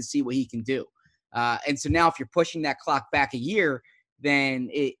 They need to see what he can do. And so now if you're pushing that clock back a year, then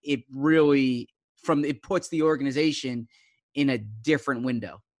it really it puts the organization in a different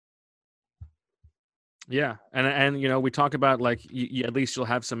window. Yeah. And we talk about, like, at least you'll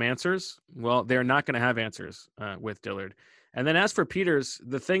have some answers. Well, they're not going to have answers with Dillard. And then as for Peters,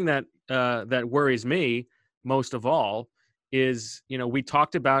 the thing that worries me most of all is, we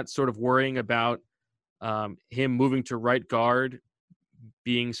talked about sort of worrying about him moving to right guard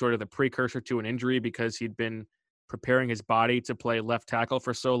being sort of the precursor to an injury because he'd been preparing his body to play left tackle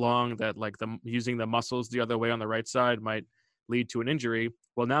for so long that like using the muscles the other way on the right side might lead to an injury.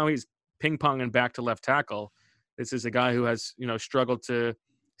 Well, now he's ping-ponging back to left tackle. This is a guy who has, struggled to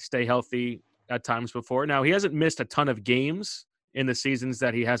stay healthy at times before. Now, he hasn't missed a ton of games in the seasons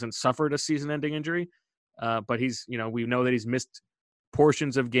that he hasn't suffered a season-ending injury, but he's, we know that he's missed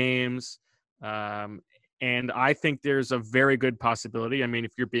portions of games, and I think there's a very good possibility. I mean,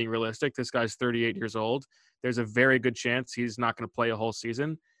 if you're being realistic, this guy's 38 years old. There's a very good chance he's not going to play a whole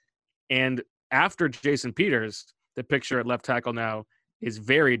season. And after Jason Peters, the picture at left tackle now is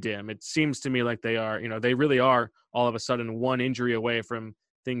very dim. It seems to me like they are, they really are all of a sudden one injury away from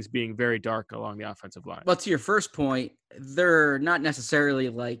things being very dark along the offensive line. Well, to your first point, they're not necessarily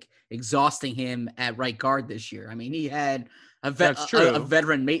like exhausting him at right guard this year. I mean, he had a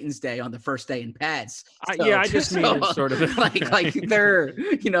veteran maintenance day on the first day in pads. So, I just mean sort of like they're,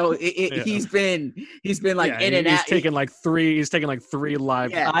 he's been like in and out. He's taken like three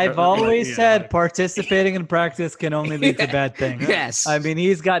live. Yeah. I've always said participating in practice can only lead to bad things. Yes. I mean,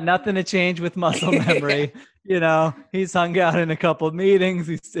 he's got nothing to change with muscle memory. He's hung out in a couple of meetings.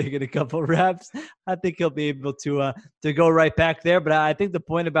 He's taken a couple of reps. I think he'll be able to go right back there. But I think the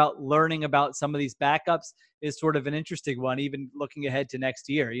point about learning about some of these backups is sort of an interesting one, even looking ahead to next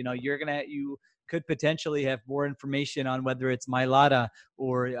year. You could potentially have more information on whether it's Mailata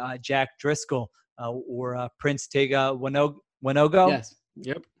or Jack Driscoll or Prince Tega Winogo. Yes.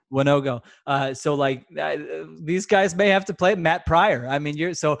 Yep. Winogo. These guys may have to play Matt Pryor. I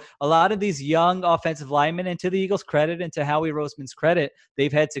mean, so a lot of these young offensive linemen, and to the Eagles' credit and to Howie Roseman's credit,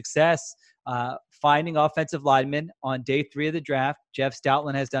 they've had success finding offensive linemen on day 3 of the draft. Jeff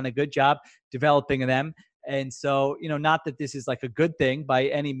Stoutland has done a good job developing them. And so, not that this is like a good thing by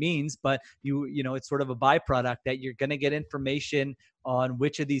any means, but it's sort of a byproduct that you're going to get information on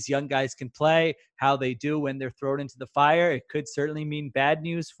which of these young guys can play, how they do when they're thrown into the fire. It could certainly mean bad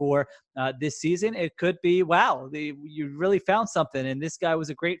news for this season. It could be, wow, you really found something, and this guy was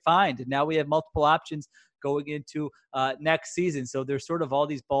a great find. And now we have multiple options going into next season. So there's sort of all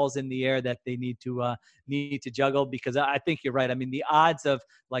these balls in the air that they need to juggle, because I think you're right. I mean, the odds of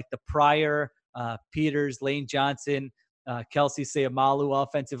like the Pryor, Peters, Lane Johnson, Kelsey Sayamalu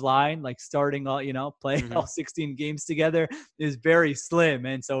offensive line, like starting all, playing all 16 games together is very slim.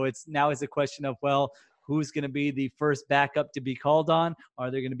 And so it's a question of, well, who's going to be the first backup to be called on?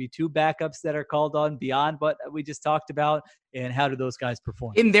 Are there going to be 2 backups that are called on beyond what we just talked about? And how do those guys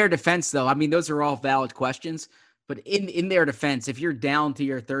perform? In their defense, though, I mean, those are all valid questions, but in their defense, if you're down to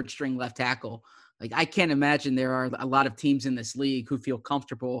your 3rd string left tackle, like I can't imagine there are a lot of teams in this league who feel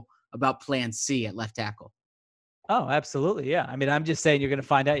comfortable about plan C at left tackle. Oh, absolutely. Yeah. I mean, I'm just saying you're going to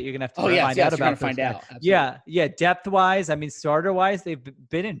find out. You're going to have to find out about it. Yeah. Depth wise, I mean, starter wise, they've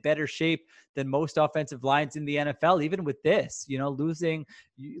been in better shape than most offensive lines in the NFL, even with this, losing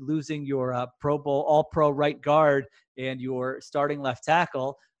your Pro Bowl, all pro right guard and your starting left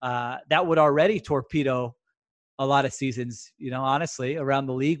tackle. That would already torpedo a lot of seasons, honestly, around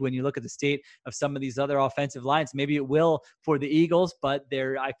the league. When you look at the state of some of these other offensive lines, maybe it will for the Eagles, but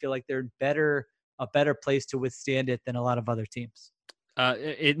I feel like they're a better place to withstand it than a lot of other teams.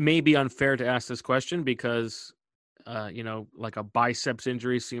 It may be unfair to ask this question because, like a biceps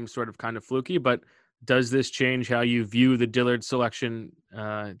injury seems sort of kind of fluky, but does this change how you view the Dillard selection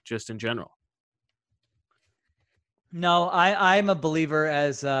just in general? No, I'm a believer,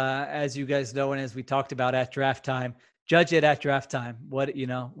 as you guys know, and as we talked about at draft time, judge it at draft time. What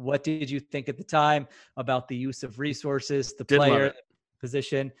did you think at the time about the use of resources, the player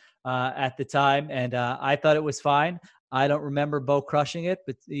position at the time? And I thought it was fine. I don't remember Bo crushing it,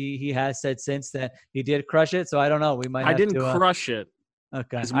 but he has said since that he did crush it. So I don't know. We might. I didn't crush it.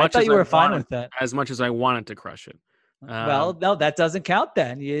 Okay. I thought you were fine with that. As much as I wanted to crush it. Well, no, that doesn't count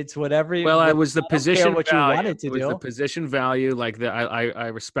then. It's whatever. It was the position what value. You wanted to do. It was the position value. Like I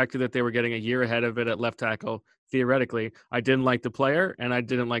respected that they were getting a year ahead of it at left tackle. Theoretically, I didn't like the player and I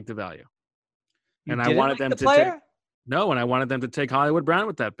didn't like the value. And I wanted them to take. No, and I wanted them to take Hollywood Brown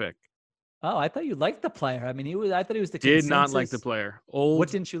with that pick. Oh, I thought you liked the player. I mean, I thought he was the. Did not like the player. Old. What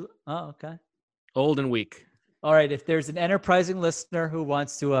didn't you? Oh, okay. Old and weak. All right. If there's an enterprising listener who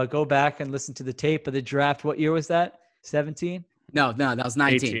wants to go back and listen to the tape of the draft, what year was that? 17? No, that was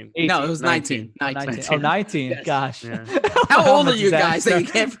 19. 18. No, it was 19. 19. Oh, 19. Yes. Gosh. Yeah. How old are you guys that you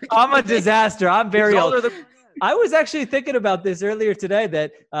can't forget? I'm a disaster. I'm very old. I was actually thinking about this earlier today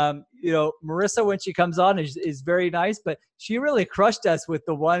that, Marissa, when she comes on, is very nice, but she really crushed us with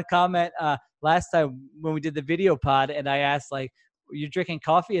the one comment last time when we did the video pod. And I asked, like, you're drinking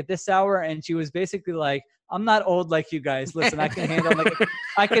coffee at this hour? And she was basically like, I'm not old like you guys. Listen, I can handle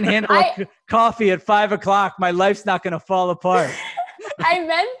coffee at 5 o'clock. My life's not going to fall apart. I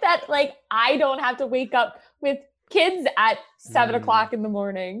meant that like I don't have to wake up with kids at 7 o'clock in the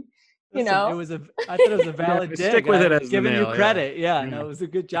morning. You know, I thought it was a valid dig. Stick with it as giving the nail, you credit. Yeah, no, it was a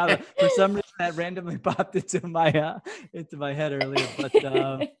good job. For some reason, that randomly popped into my head earlier. But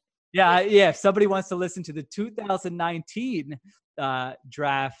yeah. If somebody wants to listen to the 2019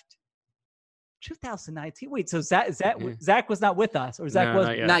 draft. 2019. Wait, so Zach was not with us, or Zach was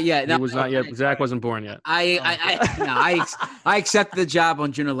not yet. He was not yet. Zach wasn't born yet. I accepted the job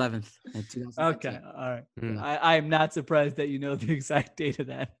on June 11th. Okay, all right. I am not surprised that you know the exact date of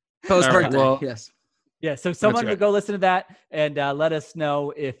that. Post birthday. Well, yes. Yeah, so someone would go listen to that and let us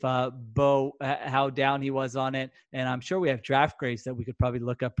know if Bo, how down he was on it. And I'm sure we have draft grades that we could probably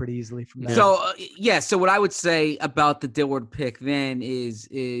look up pretty easily from that. So, so what I would say about the Dillard pick then is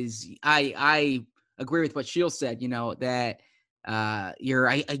I agree with what Shields said, you know, that you're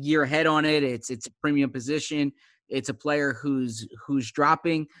a year ahead on it. It's a premium position. It's a player who's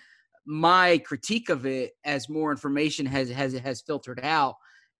dropping. My critique of it, as more information has filtered out,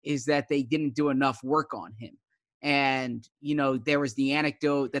 is that they didn't do enough work on him. And, you know, there was the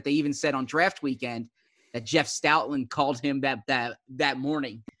anecdote that they even said on draft weekend that Jeff Stoutland called him that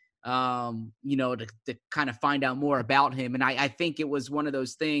morning, you know, to kind of find out more about him. And I think it was one of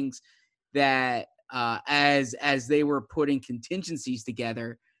those things that as they were putting contingencies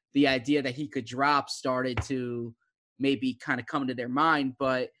together, the idea that he could drop started to maybe kind of come into their mind,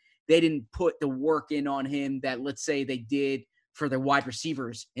 but they didn't put the work in on him that, let's say, they did for their wide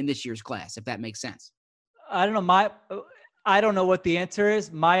receivers in this year's class, if that makes sense. I don't know. I don't know what the answer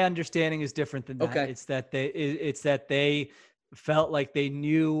is. My understanding is different than that. Okay. It's that they felt like they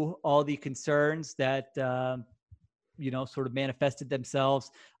knew all the concerns that, you know, sort of manifested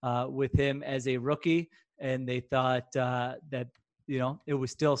themselves with him as a rookie. And they thought that, you know, it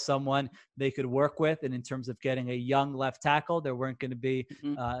was still someone they could work with. And in terms of getting a young left tackle, there weren't going to be,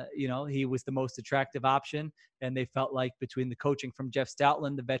 you know, he was the most attractive option. And they felt like between the coaching from Jeff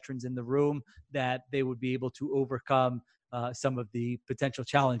Stoutland, the veterans in the room, that they would be able to overcome some of the potential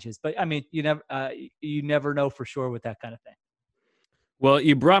challenges. But I mean, you never know for sure with that kind of thing. Well,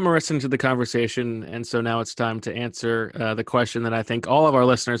 you brought Marissa into the conversation. And so now it's time to answer the question that I think all of our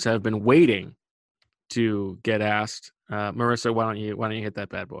listeners have been waiting to get asked. Marissa, why don't you hit that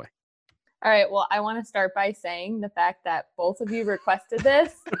bad boy? All right. Well, I want to start by saying the fact that both of you requested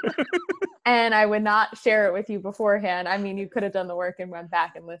this and I would not share it with you beforehand. I mean, you could have done the work and went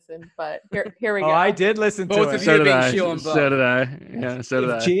back and listened, but here we go. Oh, I did listen to it. So did I. Yeah, so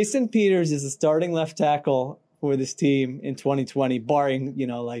did I. Jason Peters is the starting left tackle for this team in 2020, barring, you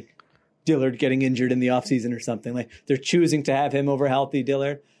know, like Dillard getting injured in the offseason or something. Like they're choosing to have him over healthy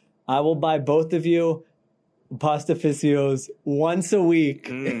Dillard. I will buy both of you Pastaficios once a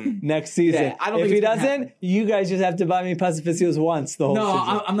week next season. Yeah, if he doesn't, you guys just have to buy me Pastaficios once the whole season.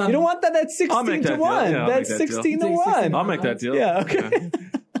 No, I'm not. You don't want that? That's 16-1. Yeah, that's 16-1. I'll make that deal. Yeah, okay. Yeah.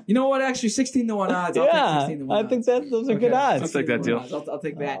 You know what? Actually, 16-1 odds. I'll take 16-1 I think those are good odds. I'll take that deal. I'll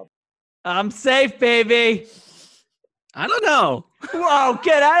take that. I'm safe, baby. I don't know. Whoa,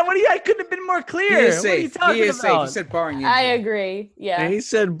 get out! What do you? I couldn't have been more clear. He is safe. What are you talking about? Safe. He said barring injury. I agree. Yeah. And he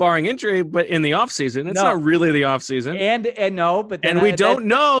said barring injury, but in the offseason. It's not really the offseason. And no, but then we don't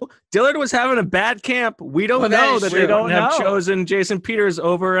know. Dillard was having a bad camp. We don't know that they don't have chosen Jason Peters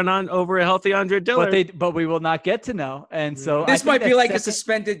over a healthy Andre Dillard. But we will not get to know. And so this might be like a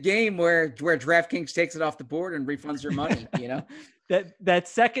suspended game where DraftKings takes it off the board and refunds your money. You know. That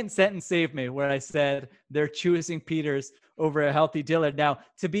second sentence saved me where I said they're choosing Peters over a healthy Dillard. Now,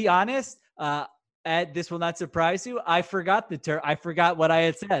 to be honest, Ed, this will not surprise you. I forgot I forgot what I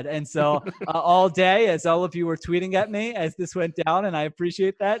had said. And so all day, as all of you were tweeting at me as this went down, and I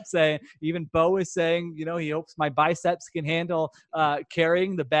appreciate that, saying, even Bo is saying, you know, he hopes my biceps can handle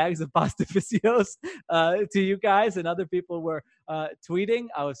carrying the bags of Pastaficios to you guys, and other people were tweeting.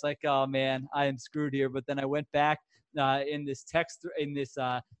 I was like, oh man, I am screwed here. But then I went back in this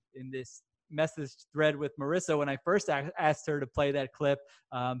message thread with Marissa when I first asked her to play that clip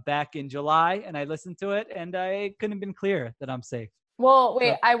back in July, and I listened to it, and I couldn't have been clearer that I'm safe. Well,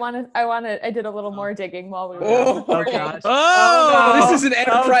 wait, I did a little more digging while we were gosh. This is an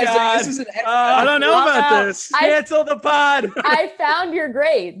enterprise. I don't know about this. Cancel the pod. I found your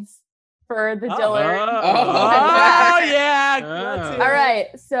grades for the Dillard. Yeah. All right.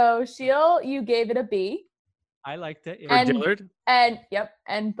 So Sheil, you gave it a B. I liked it. Yeah. Dillard? And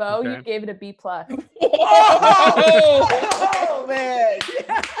Bo, you gave it a B+. Oh man!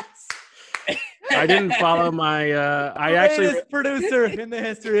 All I didn't follow my. I actually Greatest producer in the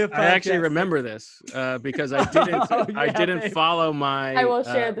history of podcasts. I actually remember this because I didn't. Oh, I yeah, didn't babe. follow my. I will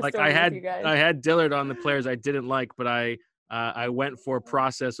share the like story I had. with you guys. I had Dillard on the players I didn't like, but I went for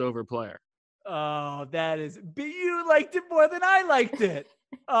process over player. Oh, that is. But you liked it more than I liked it.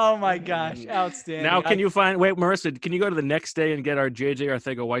 Oh my gosh, outstanding! Now, can you find? Wait, Marissa, can you go to the next day and get our JJ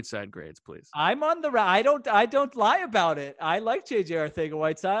Arcega-Whiteside grades, please? I'm on the. I don't lie about it. I like JJ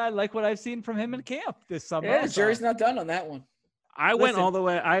Arcega-Whiteside. I like what I've seen from him in camp this summer. Yeah, the jury's not done on that one. I went Listen. all the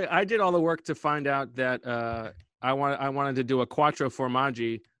way. I did all the work to find out that I wanted to do a Quattro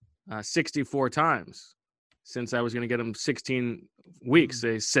Formaggi 64 times since I was going to get him 16 weeks.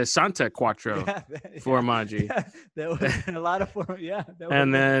 A Sessanta Quattro Formaggi. Yeah, that was a lot of form. Yeah.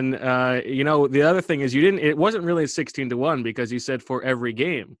 And then the other thing is it wasn't really 16-1 because you said for every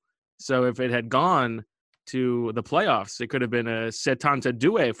game. So if it had gone to the playoffs, it could have been a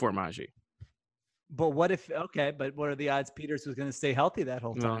 72 Formaggi. But what if? Okay, but what are the odds Peters was going to stay healthy that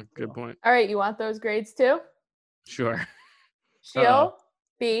whole time? Well, good point. All right, you want those grades too? Sure. Sheil,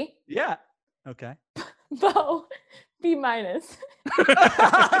 B. Yeah. Okay. Bo, B minus.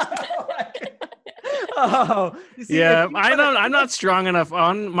 Oh, you see, Yeah, if you I'm not strong enough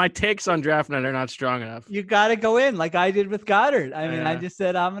on my takes on draft night are not strong enough. You got to go in like I did with Goddard. I mean, I Yeah. just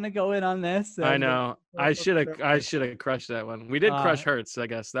said I'm going to go in on this. I and- know. I should have crushed that one. We did crush Hurts, I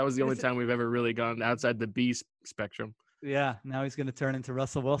guess. That was the only is- time we've ever really gone outside the B spectrum. Yeah. Now he's going to turn into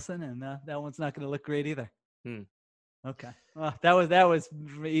Russell Wilson, and that one's not going to look great either. Hmm. Okay. Well, that was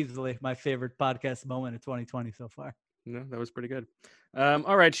easily my favorite podcast moment of 2020 so far. No, that was pretty good.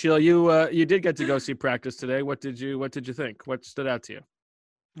 All right, Sheil, you did get to go see practice today. What did you think? What stood out to you?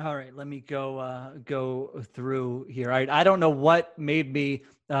 All right, let me go through here. All right, I don't know what made me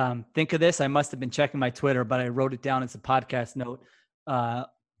think of this. I must have been checking my Twitter, but I wrote it down as a podcast note.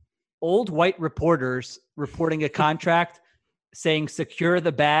 Old white reporters reporting a contract saying "secure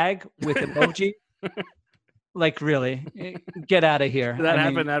the bag" with emoji. Like, really, get out of here. Did that I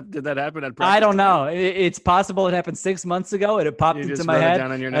mean, happen? Did that happen at practice? I don't know. It's possible it happened 6 months ago and it popped You into just my wrote it head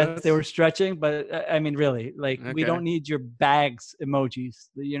down on your as notes? they were stretching. But I mean, really, like, we Okay. don't need your bags emojis.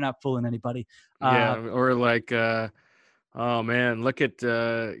 You're not fooling anybody. Yeah, or like, oh man, look at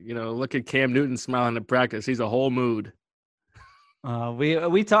Cam Newton smiling at practice. He's a whole mood.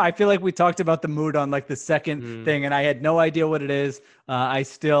 I feel like we talked about the mood on like the second thing, and I had no idea what it is. I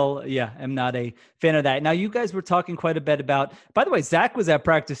still, am not a fan of that. Now, you guys were talking quite a bit about. By the way, Zach was at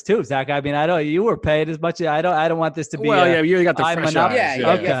practice too. Zach, I mean, I don't. You were paid as much. I don't want this to be. You got the I'm fresh monopoly. eyes.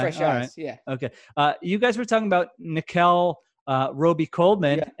 Yeah, Okay, fresh all right. eyes. Yeah. Okay. You guys were talking about Nickel Roby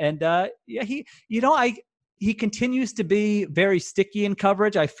Coleman, and he continues to be very sticky in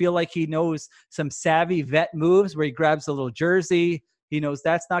coverage. I feel like he knows some savvy vet moves where he grabs a little jersey. He knows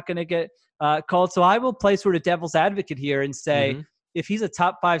that's not going to get called. So I will play sort of devil's advocate here and say, if he's a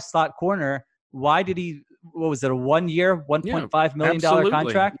top 5 slot corner, why did he? What was it? A 1 year, $1.5 million absolutely.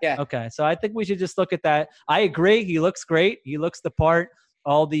 contract? Yeah. Okay. So I think we should just look at that. I agree. He looks great. He looks the part.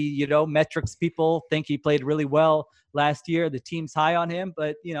 All the, metrics people think he played really well last year. The team's high on him,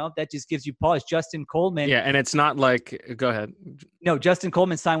 but, that just gives you pause. Justin Coleman. Yeah, and it's not like, go ahead. No, Justin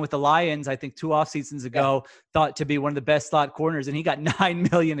Coleman signed with the Lions, I think 2 off seasons ago, thought to be one of the best slot corners, and he got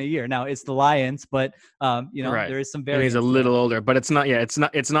 $9 million a year. Now it's the Lions, but, Right. there is some And variance. he's a little older, but it's not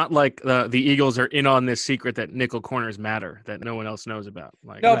not like the Eagles are in on this secret that nickel corners matter that no one else knows about.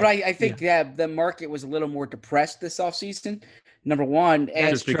 Like, No, but I think the market was a little more depressed this offseason. Number one, and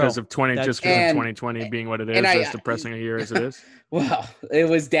just because of 2020 being what it is, as depressing a year as it is. Well, it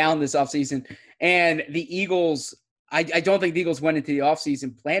was down this offseason. And the Eagles, I don't think the Eagles went into the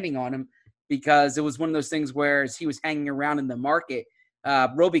offseason planning on him because it was one of those things where as he was hanging around in the market,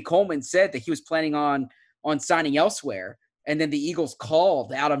 Roby Coleman said that he was planning on signing elsewhere. And then the Eagles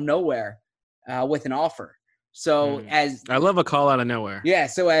called out of nowhere with an offer. So I love a call out of nowhere. Yeah.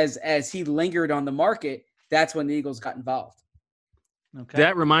 So as he lingered on the market, that's when the Eagles got involved. Okay.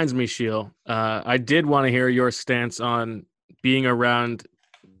 That reminds me, Sheil. I did want to hear your stance on being around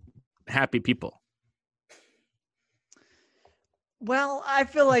happy people. Well, I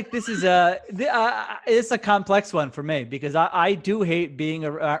feel like this is it's a complex one for me because I do hate being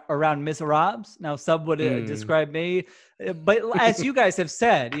around miserables. Now, some would describe me, but as you guys have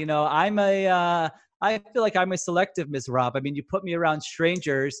said, I feel like I'm a selective miserable. I mean, you put me around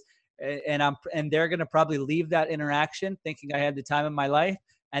strangers, and they're gonna probably leave that interaction thinking I had the time of my life,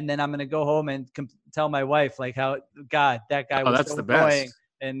 and then I'm gonna go home and tell my wife like how that guy was that's so the annoying. best.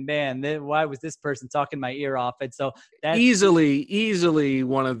 And man, why was this person talking my ear off? And so that's Easily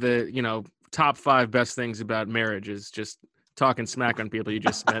one of the top 5 best things about marriage is just talking smack on people you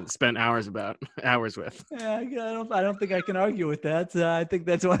just spent hours with. Yeah, I don't think I can argue with that. I think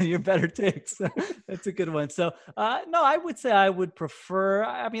that's one of your better takes. That's a good one. So, no, I would say I would prefer.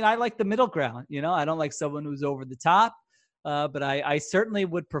 I mean, I like the middle ground. I don't like someone who's over the top, but I certainly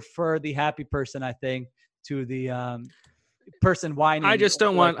would prefer the happy person. I think to the person whining. I just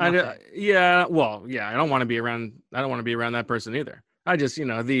don't want. nothing. I don't want to be around. I don't want to be around that person either. I just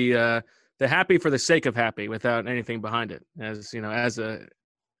the happy for the sake of happy without anything behind it, as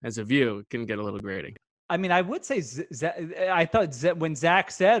a view, it can get a little grating. I mean, I would say I thought when Zach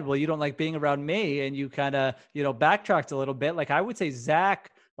said, "Well, you don't like being around me," and you kind of backtracked a little bit. Like I would say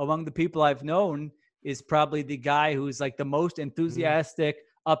Zach, among the people I've known, is probably the guy who's like the most enthusiastic,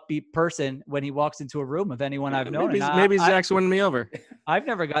 upbeat person when he walks into a room of anyone I've known. Maybe Zach's winning me over. I've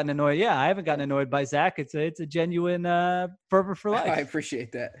never gotten annoyed. Yeah, I haven't gotten annoyed by Zach. It's a genuine fervor for life. I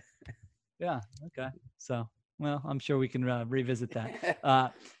appreciate that. Yeah. Okay. So, well, I'm sure we can revisit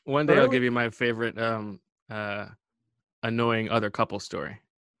that. One day I'll give you my favorite annoying other couple story.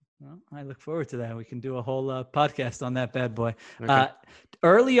 Well, I look forward to that. We can do a whole podcast on that bad boy. Okay.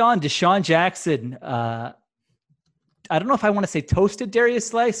 Early on, Deshaun Jackson, I don't know if I want to say toasted Darius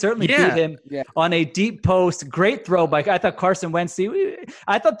Slay. Certainly beat him on a deep post. Great throw by, I thought Carson Wentz.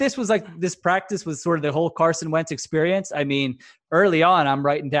 I thought this practice was sort of the whole Carson Wentz experience. I mean, early on, I'm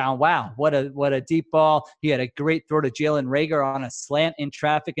writing down, wow, what a deep ball. He had a great throw to Jalen Reagor on a slant in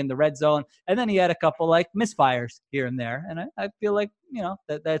traffic in the red zone. And then he had a couple like misfires here and there. And I feel like,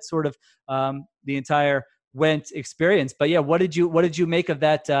 that's sort of the entire Wentz experience. But yeah, what did you make of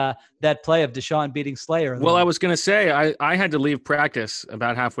that play of Deshaun beating Slayer? Well, I was going to say I had to leave practice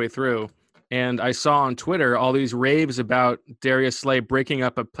about halfway through, and I saw on Twitter all these raves about Darius Slay breaking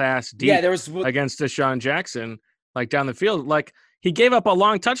up a pass deep against Deshaun Jackson, like down the field. Like he gave up a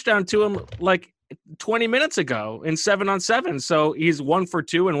long touchdown to him like 20 minutes ago in 7-on-7. So he's 1 for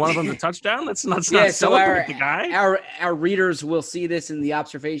 2 and one of them's a touchdown. Let's not celebrate the guy. Our readers will see this in the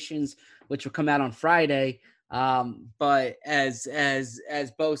observations, which will come out on Friday. But as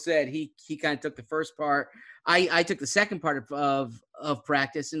Bo said, he kind of took the first part. I took the second part of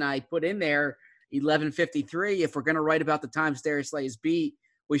practice, and I put in there 11:53. If we're going to write about the times Darius Slay is beat,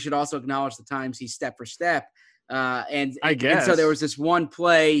 we should also acknowledge the times he's step for step. And so there was this one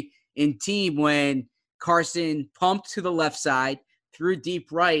play in team when Carson pumped to the left side, threw deep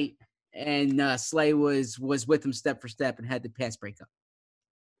right, and Slay was with him step for step and had the pass breakup.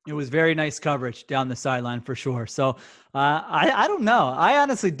 It was very nice coverage down the sideline for sure. So I don't know. I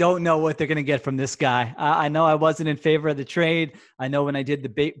honestly don't know what they're going to get from this guy. I know I wasn't in favor of the trade. I know when I did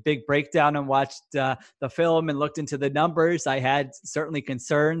the big breakdown and watched the film and looked into the numbers, I had certainly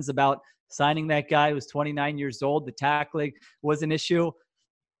concerns about signing that guy who was 29 years old. The tackling was an issue.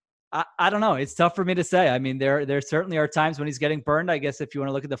 I don't know. It's tough for me to say. I mean, there certainly are times when he's getting burned. I guess if you want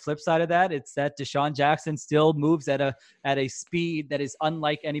to look at the flip side of that, it's that Deshaun Jackson still moves at a speed that is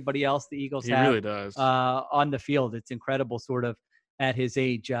unlike anybody else the Eagles have. He really does. On the field. It's incredible sort of at his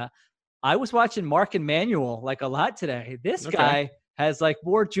age. I was watching Mark Emanuel like a lot today. This guy has like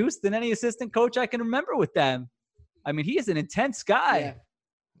more juice than any assistant coach I can remember with them. I mean, he is an intense guy.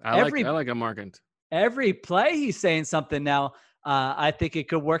 Yeah. I like a Markant. Every play he's saying something now. I think it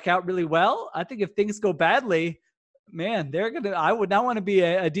could work out really well. I think if things go badly, man, I would not want to be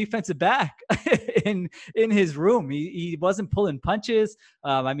a defensive back in his room. He wasn't pulling punches.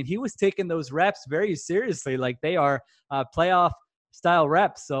 I mean, he was taking those reps very seriously. Like they are playoff style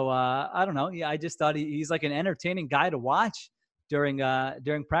reps. So I don't know. Yeah, I just thought he's like an entertaining guy to watch during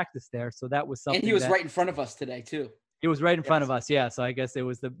practice there. So that was something. And he was right in front of us today too. It was right in front of us. Yeah. So I guess it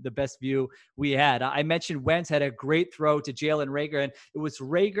was the best view we had. I mentioned Wentz had a great throw to Jalen Reagor, and it was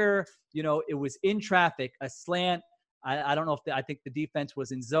Reagor, it was in traffic, a slant. I don't know if I think the defense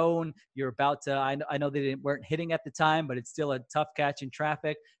was in zone. You're about to, I know they weren't hitting at the time, but it's still a tough catch in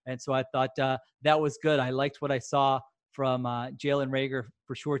traffic. And so I thought that was good. I liked what I saw from Jalen Reagor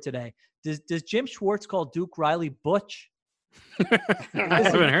for sure today. Does Jim Schwartz call Duke Riley Butch? I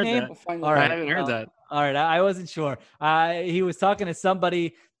haven't heard that. All right. I haven't heard that. All right. I wasn't sure. He was talking to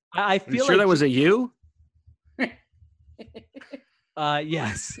somebody. I feel sure like that was a you?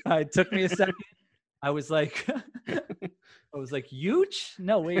 Yes. It took me a second. I was like, huge?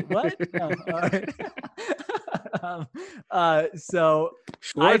 No, wait, what? No. All right. So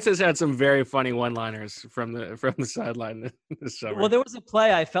Schwartz has had some very funny one-liners from the sideline this summer. Well, there was a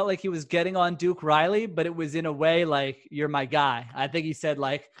play I felt like he was getting on Duke Riley, but it was in a way like, you're my guy. I think he said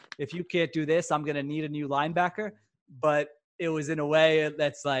like, if you can't do this, I'm going to need a new linebacker. But it was in a way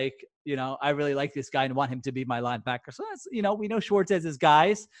that's like, I really like this guy and want him to be my linebacker. So that's, we know Schwartz has his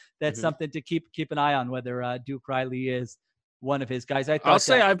guys. That's something to keep an eye on, whether Duke Riley is one of his guys. I thought I'll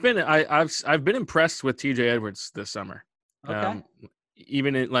say I've been impressed with TJ Edwards this summer. Okay.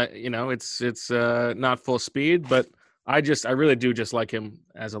 Even in, like, it's not full speed, but I really do just like him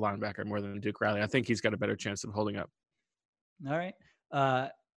as a linebacker more than Duke Riley. I think he's got a better chance of holding up. All right.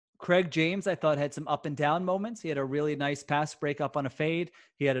 Craig James, I thought, had some up and down moments. He had a really nice pass break up on a fade.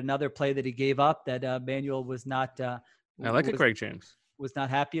 He had another play that he gave up that Manuel was not. I like it, Craig James. Was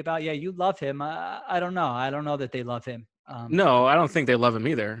not happy about. Yeah, you love him. I don't know. I don't know that they love him. No, I don't think they love him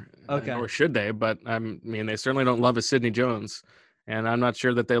either. Okay. Or should they? But I mean, they certainly don't love a Sidney Jones. And I'm not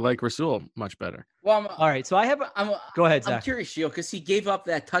sure that they like Rasul much better. Well, all right. So go ahead, Zach. I'm curious, Shield, because he gave up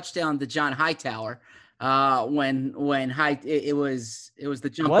that touchdown to John Hightower when it was the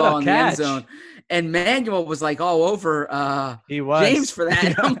jump ball in the end zone, and Manuel was like all over James for that.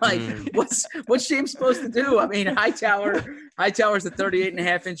 And I'm like, what's James supposed to do? I mean, Hightower's a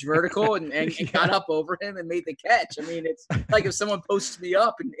 38.5-inch vertical and got up over him and made the catch. I mean, it's like if someone posts me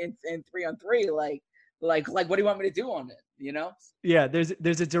up in 3-on-3, like what do you want me to do on it? Yeah, there's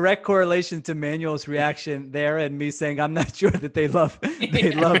a direct correlation to Manuel's reaction there and me saying I'm not sure that they love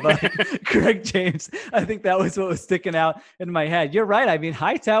Craig James. I think that was what was sticking out in my head. You're right. I mean,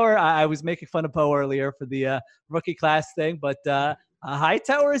 Hightower, I was making fun of Poe earlier for the rookie class thing, but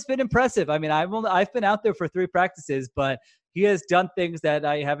Hightower has been impressive. I mean, I've been out there for 3 practices, but he has done things that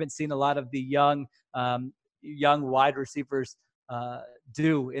I haven't seen a lot of the young wide receivers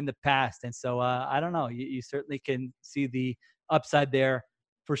do in the past. And so I don't know. You certainly can see the upside there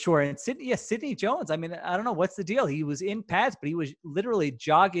for sure. And Sidney Jones, I mean, I don't know what's the deal. He was in pads, but he was literally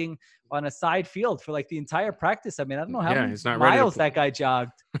jogging on a side field for like the entire practice. I mean, I don't know how many miles that guy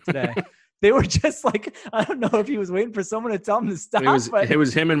jogged today. They were just like, I don't know if he was waiting for someone to tell him to stop. It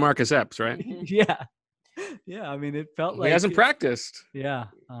was him and Marcus Epps, right? Yeah. Yeah, I mean, it felt like he hasn't practiced. Yeah.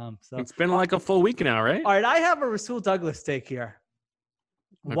 So it's been like a full week now, right? All right, I have a Rasul Douglas take here.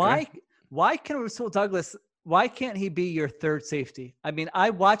 Okay. Why can Rasul Douglas? Why can't he be your third safety? I mean, I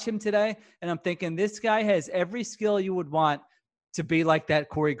watch him today, and I'm thinking this guy has every skill you would want to be like that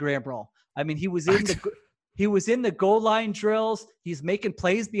Corey Graham role. I mean, he was in the goal line drills. He's making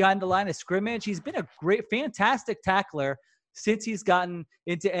plays behind the line of scrimmage. He's been a fantastic tackler since he's gotten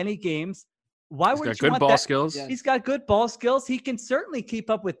into any games. Why wouldn't you want that? He's got good ball skills. He's got good ball skills. He can certainly keep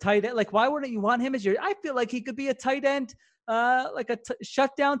up with tight end. Like, why wouldn't you want him as your? I feel like he could be a tight end, like a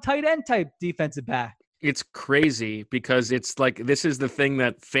shutdown tight end type defensive back. It's crazy because it's like this is the thing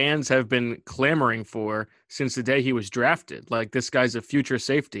that fans have been clamoring for since the day he was drafted. Like, this guy's a future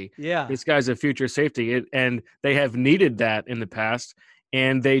safety. Yeah, this guy's a future safety, and they have needed that in the past,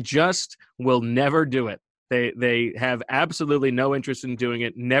 and they just will never do it. They have absolutely no interest in doing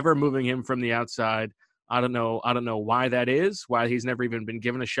it, never moving him from the outside. I don't know why that is, why he's never even been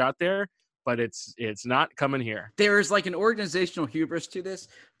given a shot there, but it's not coming here. There is like an organizational hubris to this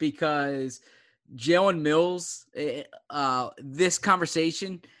because Jalen Mills, this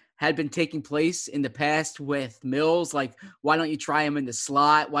conversation had been taking place in the past with Mills. Like, why don't you try him in the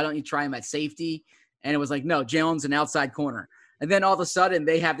slot? Why don't you try him at safety? And it was like, no, Jalen's an outside corner. And then all of a sudden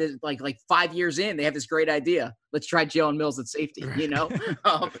they have this like 5 years in, they have this great idea. Let's try Jalen Mills at safety, He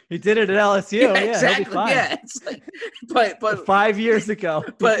did it at LSU. Yeah, exactly. Yeah. It's like, but 5 years ago,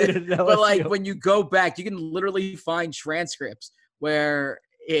 but like when you go back, you can literally find transcripts where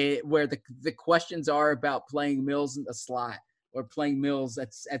the questions are about playing Mills in the slot or playing Mills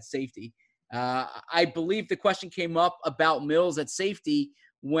at safety. I believe the question came up about Mills at safety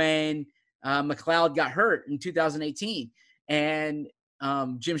when McLeod got hurt in 2018. And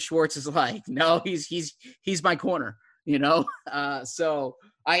Jim Schwartz is like, no, he's my corner, So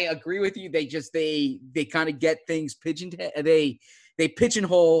I agree with you. They kind of get things pigeoned. They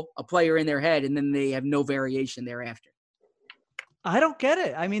pigeonhole a player in their head, and then they have no variation thereafter. I don't get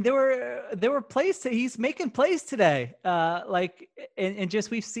it. I mean, there were plays he's making plays today. And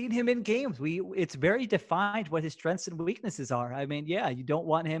just we've seen him in games. It's very defined what his strengths and weaknesses are. I mean, yeah, you don't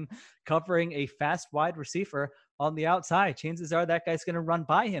want him covering a fast wide receiver on the outside. Chances are that guy's going to run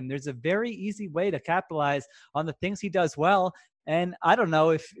by him. There's a very easy way to capitalize on the things he does well. And I don't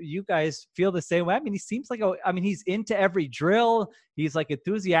know if you guys feel the same way. I mean, he seems like he's into every drill. He's like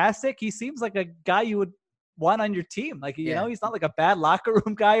enthusiastic. He seems like a guy you would want on your team. Like, he's not like a bad locker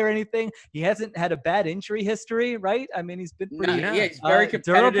room guy or anything. He hasn't had a bad injury history, right? I mean, he's been pretty he's very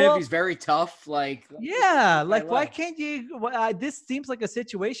competitive. Durable. He's very tough. Why can't you this seems like a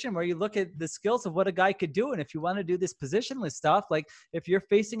situation where you look at the skills of what a guy could do, and if you want to do this positionless stuff, like if you're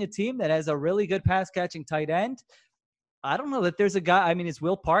facing a team that has a really good pass catching tight end, I don't know that there's a guy. I mean, is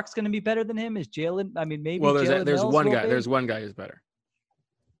Will Parks going to be better than him? Is Jalen? I mean, maybe. Well, there's one guy. There's one guy who's better.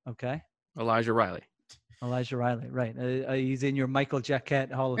 Okay. Elijah Riley. Elijah Riley, right? He's in your Michael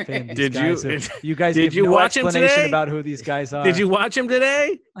Jacquet Hall of Fame. These Did guys you- you guys did give you no watch him explanation today? about who these guys are? Did you watch him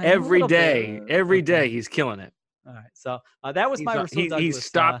today? I know a Every little day, bit. every day, Okay. he's killing it. All right, so that was my Rasul He Douglas,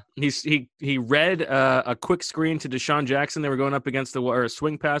 stopped. He read a quick screen to Deshaun Jackson. They were going up against or a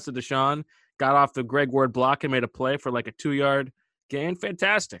swing pass to Deshaun. Got off the Greg Ward block and made a play for like a 2-yard gain.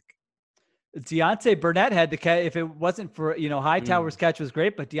 Fantastic. Deontay Burnett had the catch. If it wasn't for Hightower's catch was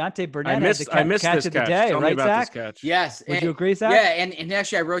great, but Deontay Burnett I missed had the catch this of the catch. day, Tell me right, about Zach? this catch. Yes. Would and- you agree, Zach? Yeah, and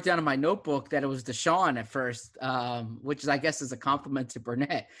actually I wrote down in my notebook that it was Deshaun at first, which is I guess is a compliment to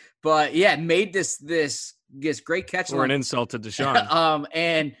Burnett. But yeah, made this great catch Or an insult to Deshaun.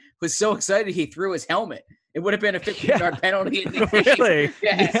 and was so excited he threw his helmet. It would have been a 50-yard penalty in the game. Really?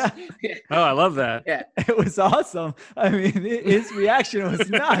 Yes. Yeah. Oh, I love that. Yeah. It was awesome. I mean, his reaction was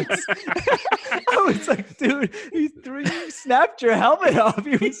nuts. I was like, dude, you snapped your helmet off.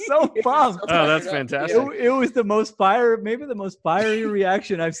 He was so pumped. Oh, that's fantastic. It was the most maybe the most fiery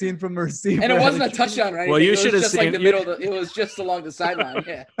reaction I've seen from a receiver. And it wasn't a touchdown, right? Well, you it was should have just like seen- the middle. It was just along the sideline.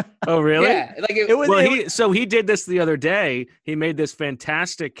 Yeah. Oh, really? Yeah. Like It was. Well, it was- he did this the other day. He made this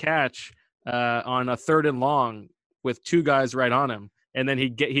fantastic catch on a 3rd and long with 2 guys right on him, and then he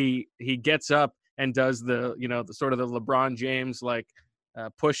gets up and does the sort of the LeBron James like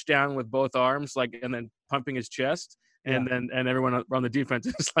push down with both arms, like, and then pumping his chest, and then everyone on the defense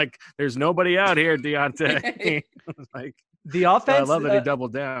is like, "There's nobody out here, Deontay." Like, the offense. I love that he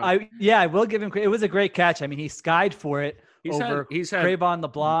doubled down. I will give him. It was a great catch. I mean, he skied for it He's had Cravon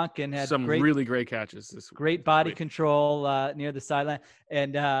LeBlanc and had some really great catches this week. Great body control near the sideline.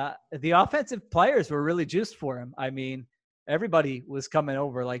 And the offensive players were really juiced for him. I mean, everybody was coming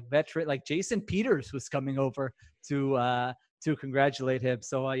over, like veteran, like Jason Peters was coming over to congratulate him.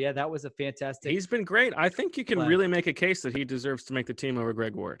 So, yeah, that was a fantastic. He's been great. I think you can play. really make a case that he deserves to make the team over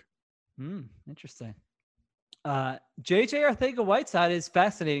Greg Ward. Interesting. JJ Arcega-Whiteside is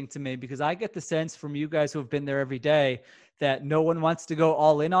fascinating to me because I get the sense from you guys who have been there every day that no one wants to go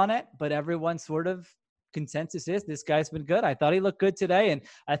all in on it, but everyone sort of consensus is this guy's been good. I thought he looked good today. And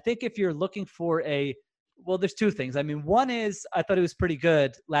I think if you're looking for there's 2 things. I mean, one is I thought he was pretty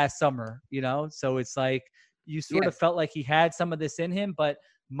good last summer, so it's like you sort of felt like he had some of this in him. But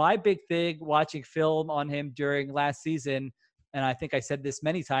my big thing watching film on him during last season, and I think I said this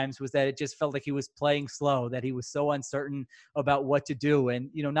many times, was that it just felt like he was playing slow, that he was so uncertain about what to do. And,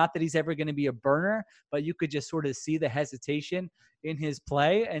 not that he's ever going to be a burner, but you could just sort of see the hesitation in his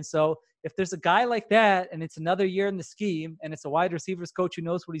play. And so if there's a guy like that and it's another year in the scheme and it's a wide receivers coach who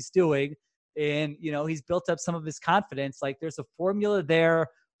knows what he's doing and, he's built up some of his confidence, like there's a formula there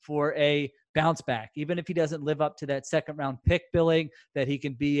for a bounce back, even if he doesn't live up to that 2nd round pick billing, that he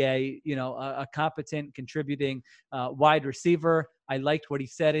can be a competent contributing wide receiver. I liked what he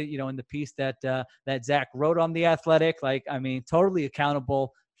said, in the piece that Zach wrote on The Athletic. Like, I mean, totally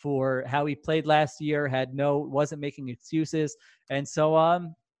accountable for how he played last year, wasn't making excuses. And so,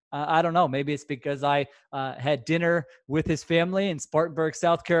 I don't know. Maybe it's because I had dinner with his family in Spartanburg,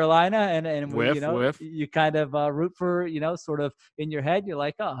 South Carolina, and you kind of root for, sort of in your head. You're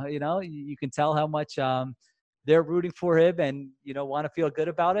like, oh, you can tell how much they're rooting for him, and want to feel good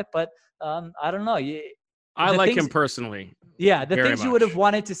about it. But I don't know. I like him personally. Yeah, the very things you much. would have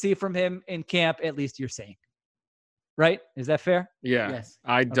wanted to see from him in camp, at least you're saying, right? Is that fair? Yeah. Yes.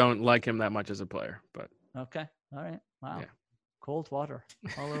 I don't like him that much as a player, but Okay. All right. Wow. Yeah. Cold water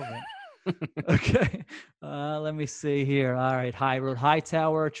all over it. Okay. Let me see here. All right.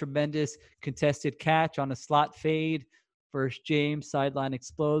 Hightower, tremendous contested catch on a slot fade. First James, sideline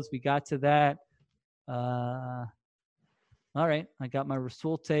explodes. We got to that. All right. I got my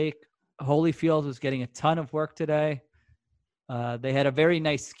Rasul take. Holyfield was getting a ton of work today. They had a very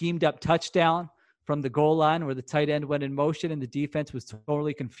nice schemed up touchdown from the goal line where the tight end went in motion and the defense was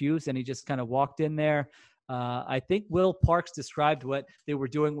totally confused and he just kind of walked in there. I think Will Parks described what they were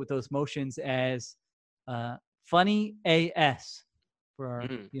doing with those motions as funny AS for our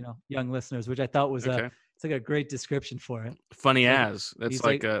young listeners, which I thought was it's like a great description for it. Funny as. That's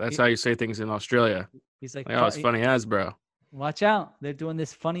that's how you say things in Australia. He's like, oh, it's funny as, bro. Watch out. They're doing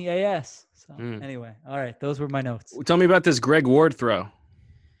this funny AS. So anyway, all right. Those were my notes. Tell me about this Greg Ward throw.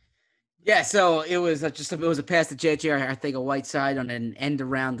 Yeah, so it was a pass to JJ Arcega-Whiteside on an end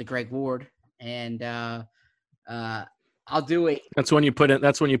around to Greg Ward, and I'll do it. That's when you put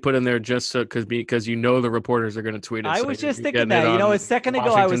in there just so because the reporters are going to tweet it. I was just thinking that. A second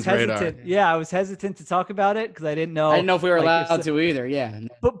ago I was hesitant. Radar. Yeah, I was hesitant to talk about it because I didn't know. I didn't know if we were allowed to either. Yeah,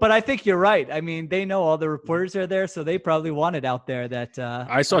 but I think you're right. I mean, they know all the reporters are there, so they probably want it out there. That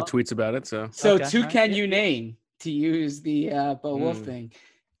I saw tweets about it. So okay. Two can you name to use the Bo Wolf thing?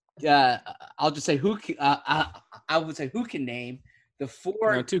 I'll just say I would say who can name the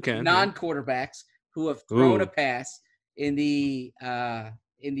four No, two can, non-quarterbacks who have thrown Ooh. a pass in the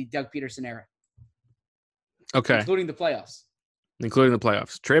Doug Peterson era, Okay, including the playoffs. including the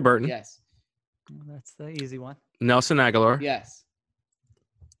playoffs. Trey Burton, Yes. That's the easy one. Nelson Aguilar. Yes.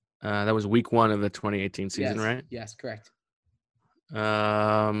 That was week 1 of the 2018 season, Yes. right? Yes, correct.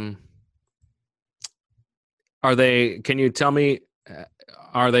 Are they? Can you tell me?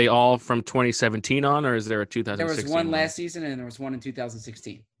 Are they all from 2017 on, or is there a 2016? There was one last season, and there was one in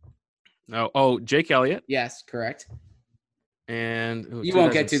 2016. Oh, Jake Elliott. Yes, correct. And You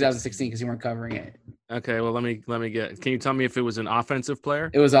won't get 2016 because you weren't covering it. Okay, well let me get. Can you tell me if it was an offensive player?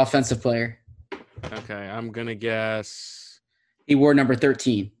 It was offensive player. Okay, I'm gonna guess. He wore number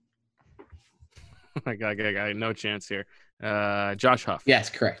 13. I got no chance here. Josh Huff. Yes,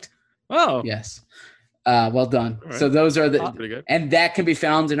 correct. Oh, Yes. Well done. All right. So those are pretty good. and that can be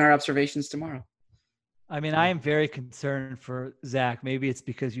found in our observations tomorrow. I mean, I am very concerned for Zach. Maybe it's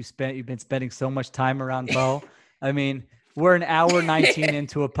because you've been spending so much time around Bo. I mean, we're an hour 19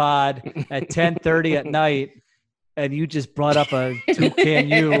 into a pod at 10:30 at night, and you just brought up a toucan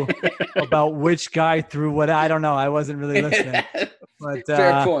you about which guy threw what. I don't know. I wasn't really listening. But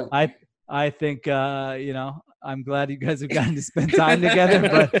Fair point. I think I'm glad you guys have gotten to spend time together,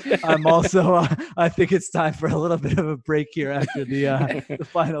 but I'm also I think it's time for a little bit of a break here after the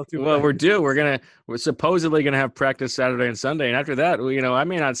final two. Well, we're supposedly gonna have practice Saturday and Sunday, and after that, I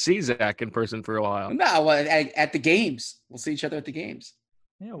may not see Zach in person for a while. No, well, at the games. We'll see each other at the games.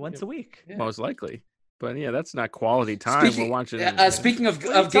 Yeah, once a week. Yeah. Most likely. But yeah, that's not quality time. Speaking- We're watching. Speaking of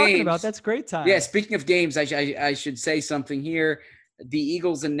What are you talking games, about? That's great time. yeah. Speaking of games, I should say something here. The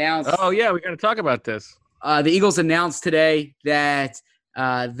Eagles announced. Oh yeah, we got to talk about this. The Eagles announced today that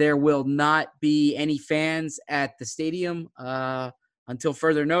there will not be any fans at the stadium until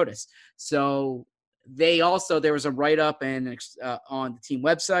further notice. So there was a write-up on the team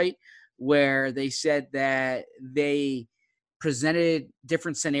website where they said that they presented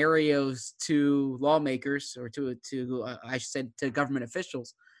different scenarios to lawmakers or to I should say to government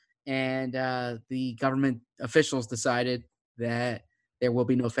officials, and the government officials decided that there will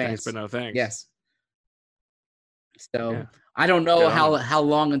be no fans. Thanks, but no thanks. Yes. So Yeah. I don't know Good on how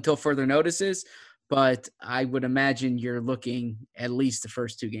long until further notice is, but I would imagine you're looking at least the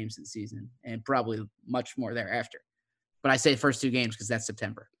first 2 games of the season and probably much more thereafter. But I say first 2 games because that's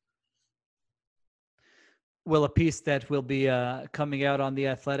September. Well, a piece that will be coming out on The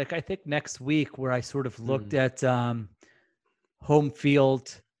Athletic, I think next week, where I sort of looked at home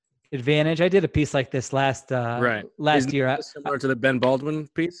field advantage. I did a piece like this last Isn't year. this similar to the Ben Baldwin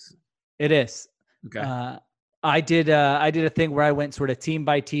piece? It is. Okay. I did a thing where I went sort of team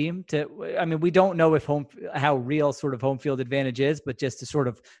by team we don't know if how real sort of home field advantage is, but just to sort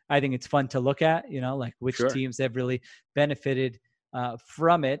of, I think it's fun to look at, like which Sure. teams have really benefited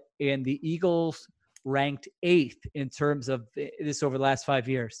from it. And the Eagles ranked 8th in terms of this over the last 5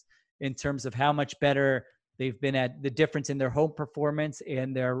 years, in terms of how much better they've been at the difference in their home performance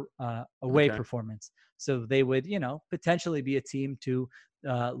and their away Okay. performance. So they would, potentially be a team to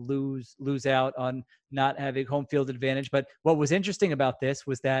lose out on not having home field advantage. But what was interesting about this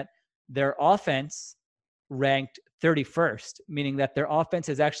was that their offense ranked 31st, meaning that their offense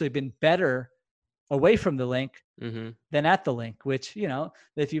has actually been better away from the link than at the link, which,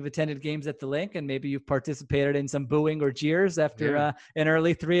 if you've attended games at the link and maybe you've participated in some booing or jeers after an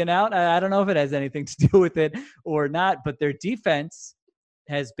early 3 and out, I don't know if it has anything to do with it or not, but their defense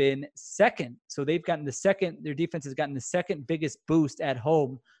has been second. So their defense has gotten the second biggest boost at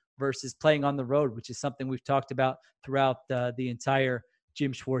home versus playing on the road, which is something we've talked about throughout the entire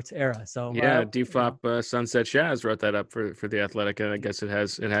Jim Schwartz era. So DFOP Sunset Shaz wrote that up for the Athletic, and I guess it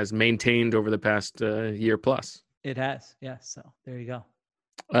has maintained over the past year plus. It has, yeah. So there you go.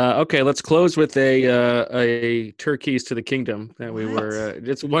 Okay, let's close with a turkeys to the kingdom that we What? were.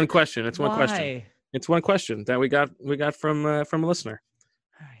 It's one question. It's one Why? question. It's one question that we got from a listener.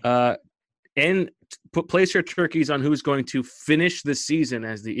 And place your turkeys on who's going to finish the season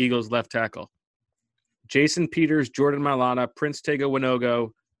as the Eagles left tackle. Jason Peters, Jordan Mailata, Prince Tega Winogo,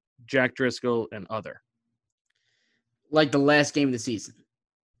 Jack Driscoll, and other. Like the last game of the season.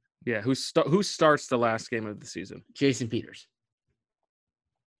 Yeah, who starts the last game of the season? Jason Peters.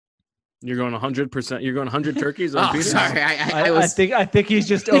 You're going 100%. You're going 100 turkeys on Oh, Peters? sorry. I think he's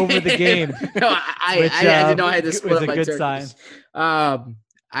just over the game. No, I didn't know I had to split was up a my good turkeys. sign.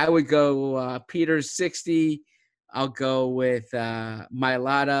 I would go Peters 60. I'll go with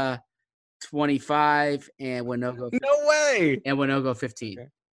Mailata 25 and Winogo. No way. And Winogo 15.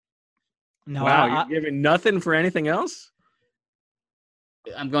 No, Wow, you're giving nothing for anything else?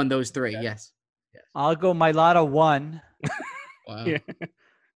 I'm going those three. Yes. I'll go Mailata 1. Wow. Yeah.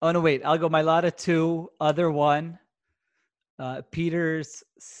 Oh, no, wait. I'll go Mailata 2, other 1. Peters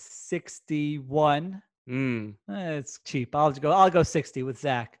 61. It's cheap. I'll go 60 with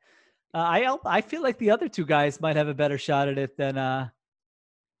Zach. I feel like the other two guys might have a better shot at it than I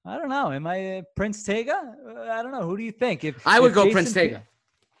don't know. Am I Prince Tega? I don't know. Who do you think? I would go Jason Prince Tega.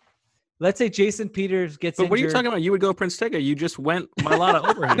 Let's say Jason Peters gets But injured. what are you talking about? You would go Prince Tega. You just went Mailata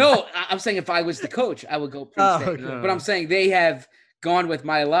over him. No, I'm saying if I was the coach, I would go Prince Tega. okay. But I'm saying they have gone with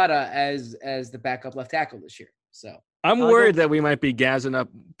Mailata as the backup left tackle this year. So I'm I'll worried go- that we might be gassing up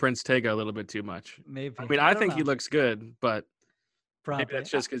Prince Tega a little bit too much. Maybe. I mean, I don't think he know. looks good, but Probably. maybe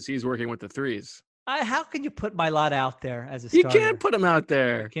that's just because he's working with the threes. How can you put Mailata out there as a You starter? can't put him out You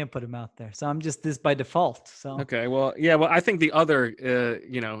there. can't put him out there. So I'm just this by default. So Okay, well, yeah, well, I think the other,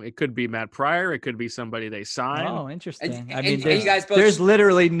 it could be Matt Pryor. It could be somebody they sign. Oh, interesting. And- I mean, and there's, you guys both- there's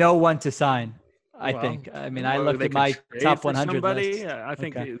literally no one to sign. I Well, think. I mean, I Or looked they at could my trade top for 100 somebody. list. I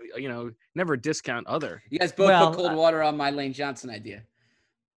think, Okay. never discount other. you guys both Well, put cold water on my Lane Johnson idea.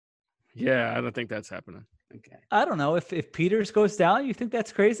 Yeah, I don't think that's happening. Okay. I don't know if Peters goes down. You think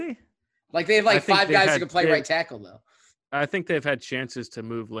that's crazy? Like they have I like think 5 they guys who had- can play they- right tackle though. I think they've had chances to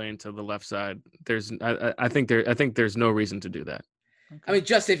move Lane to the left side. I think there's no reason to do that. I mean,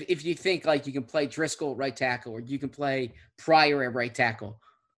 just if you think like you can play Driscoll at right tackle or you can play Pryor at right tackle,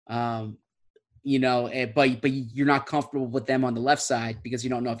 but you're not comfortable with them on the left side because you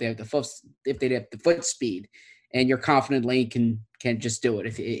don't know if they have the foot speed, and you're confident Lane can just do it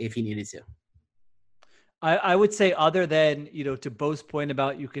if he needed to. I would say other than, to Bo's point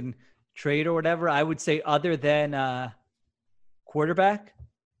about you can trade or whatever, I would say other than quarterback,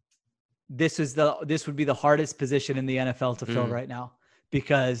 this would be the hardest position in the NFL to fill right now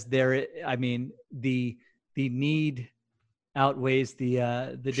because the need outweighs the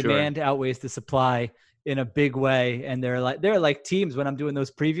Sure. demand outweighs the supply in a big way. And they're like teams when I'm doing those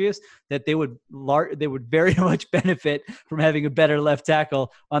previews that they would very much benefit from having a better left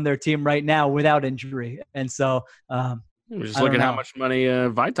tackle on their team right now without injury. And so, We're just I don't looking how know. much money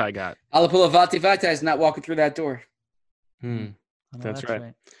Vaitai got. Alapula Vaitai is not walking through that door. Oh, That's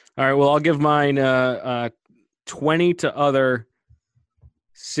right. All right. Well, I'll give mine 20 to other,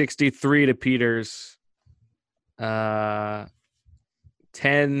 63 to Peters,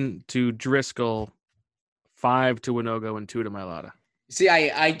 10 to Driscoll, 5 to Winogo, and 2 to Mailata. See,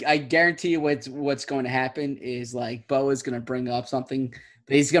 I guarantee you what's going to happen is like Bo is going to bring up something.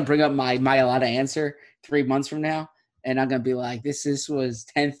 He's going to bring up my Mailata answer 3 months from now. And I'm going to be like, this was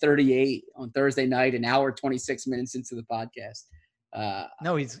 10:38 on Thursday night, an hour, 26 minutes into the podcast.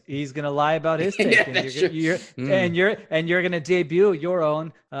 No, he's gonna lie about his Yeah, take, and that's you're, true. you're gonna debut your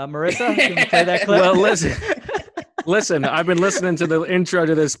own. Marissa, can you play that clip? Well, listen. I've been listening to the intro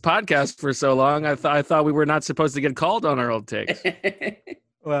to this podcast for so long. I thought we were not supposed to get called on our old takes.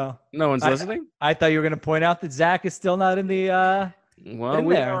 Well, No one's listening. I thought you were gonna point out that Zach is still not in the. Well, in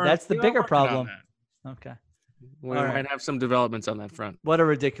we there. are- That's the we are bigger working on problem. that. Okay. We All might right. have some developments on that front. What a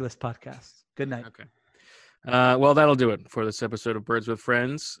ridiculous podcast. Good night. Okay. Well, that'll do it for this episode of Birds with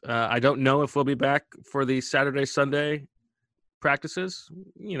Friends. I don't know if we'll be back for the Saturday, Sunday practices.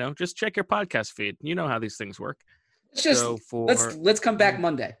 Just check your podcast feed. You know how these things work. Let's come back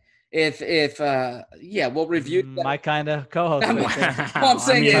Monday. If we'll review. My kind of co-host. right there. Well, I'm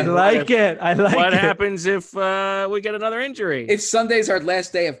saying I like it. I like What it. happens if we get another injury? if Sunday's our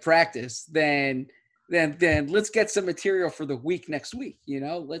last day of practice, then let's get some material for the week next week.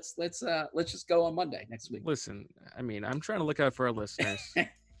 Let's just go on Monday next week. Listen, I'm trying to look out for our listeners,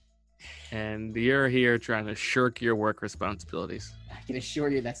 and you're here trying to shirk your work responsibilities. I can assure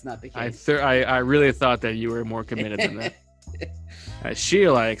you that's not the case. I really thought that you were more committed than that.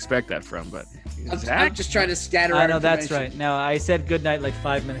 Sheila, I expect that from, but I'm Zach, just trying to scatter. I our know that's information. right. No, I said good night like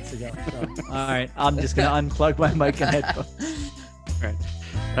 5 minutes ago. So, all right, I'm just gonna unplug my mic and headphones.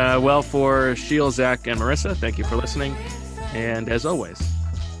 well, for Sheila, Zach, and Marissa, thank you for listening, and as always,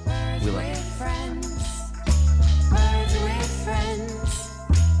 we love you. Friends.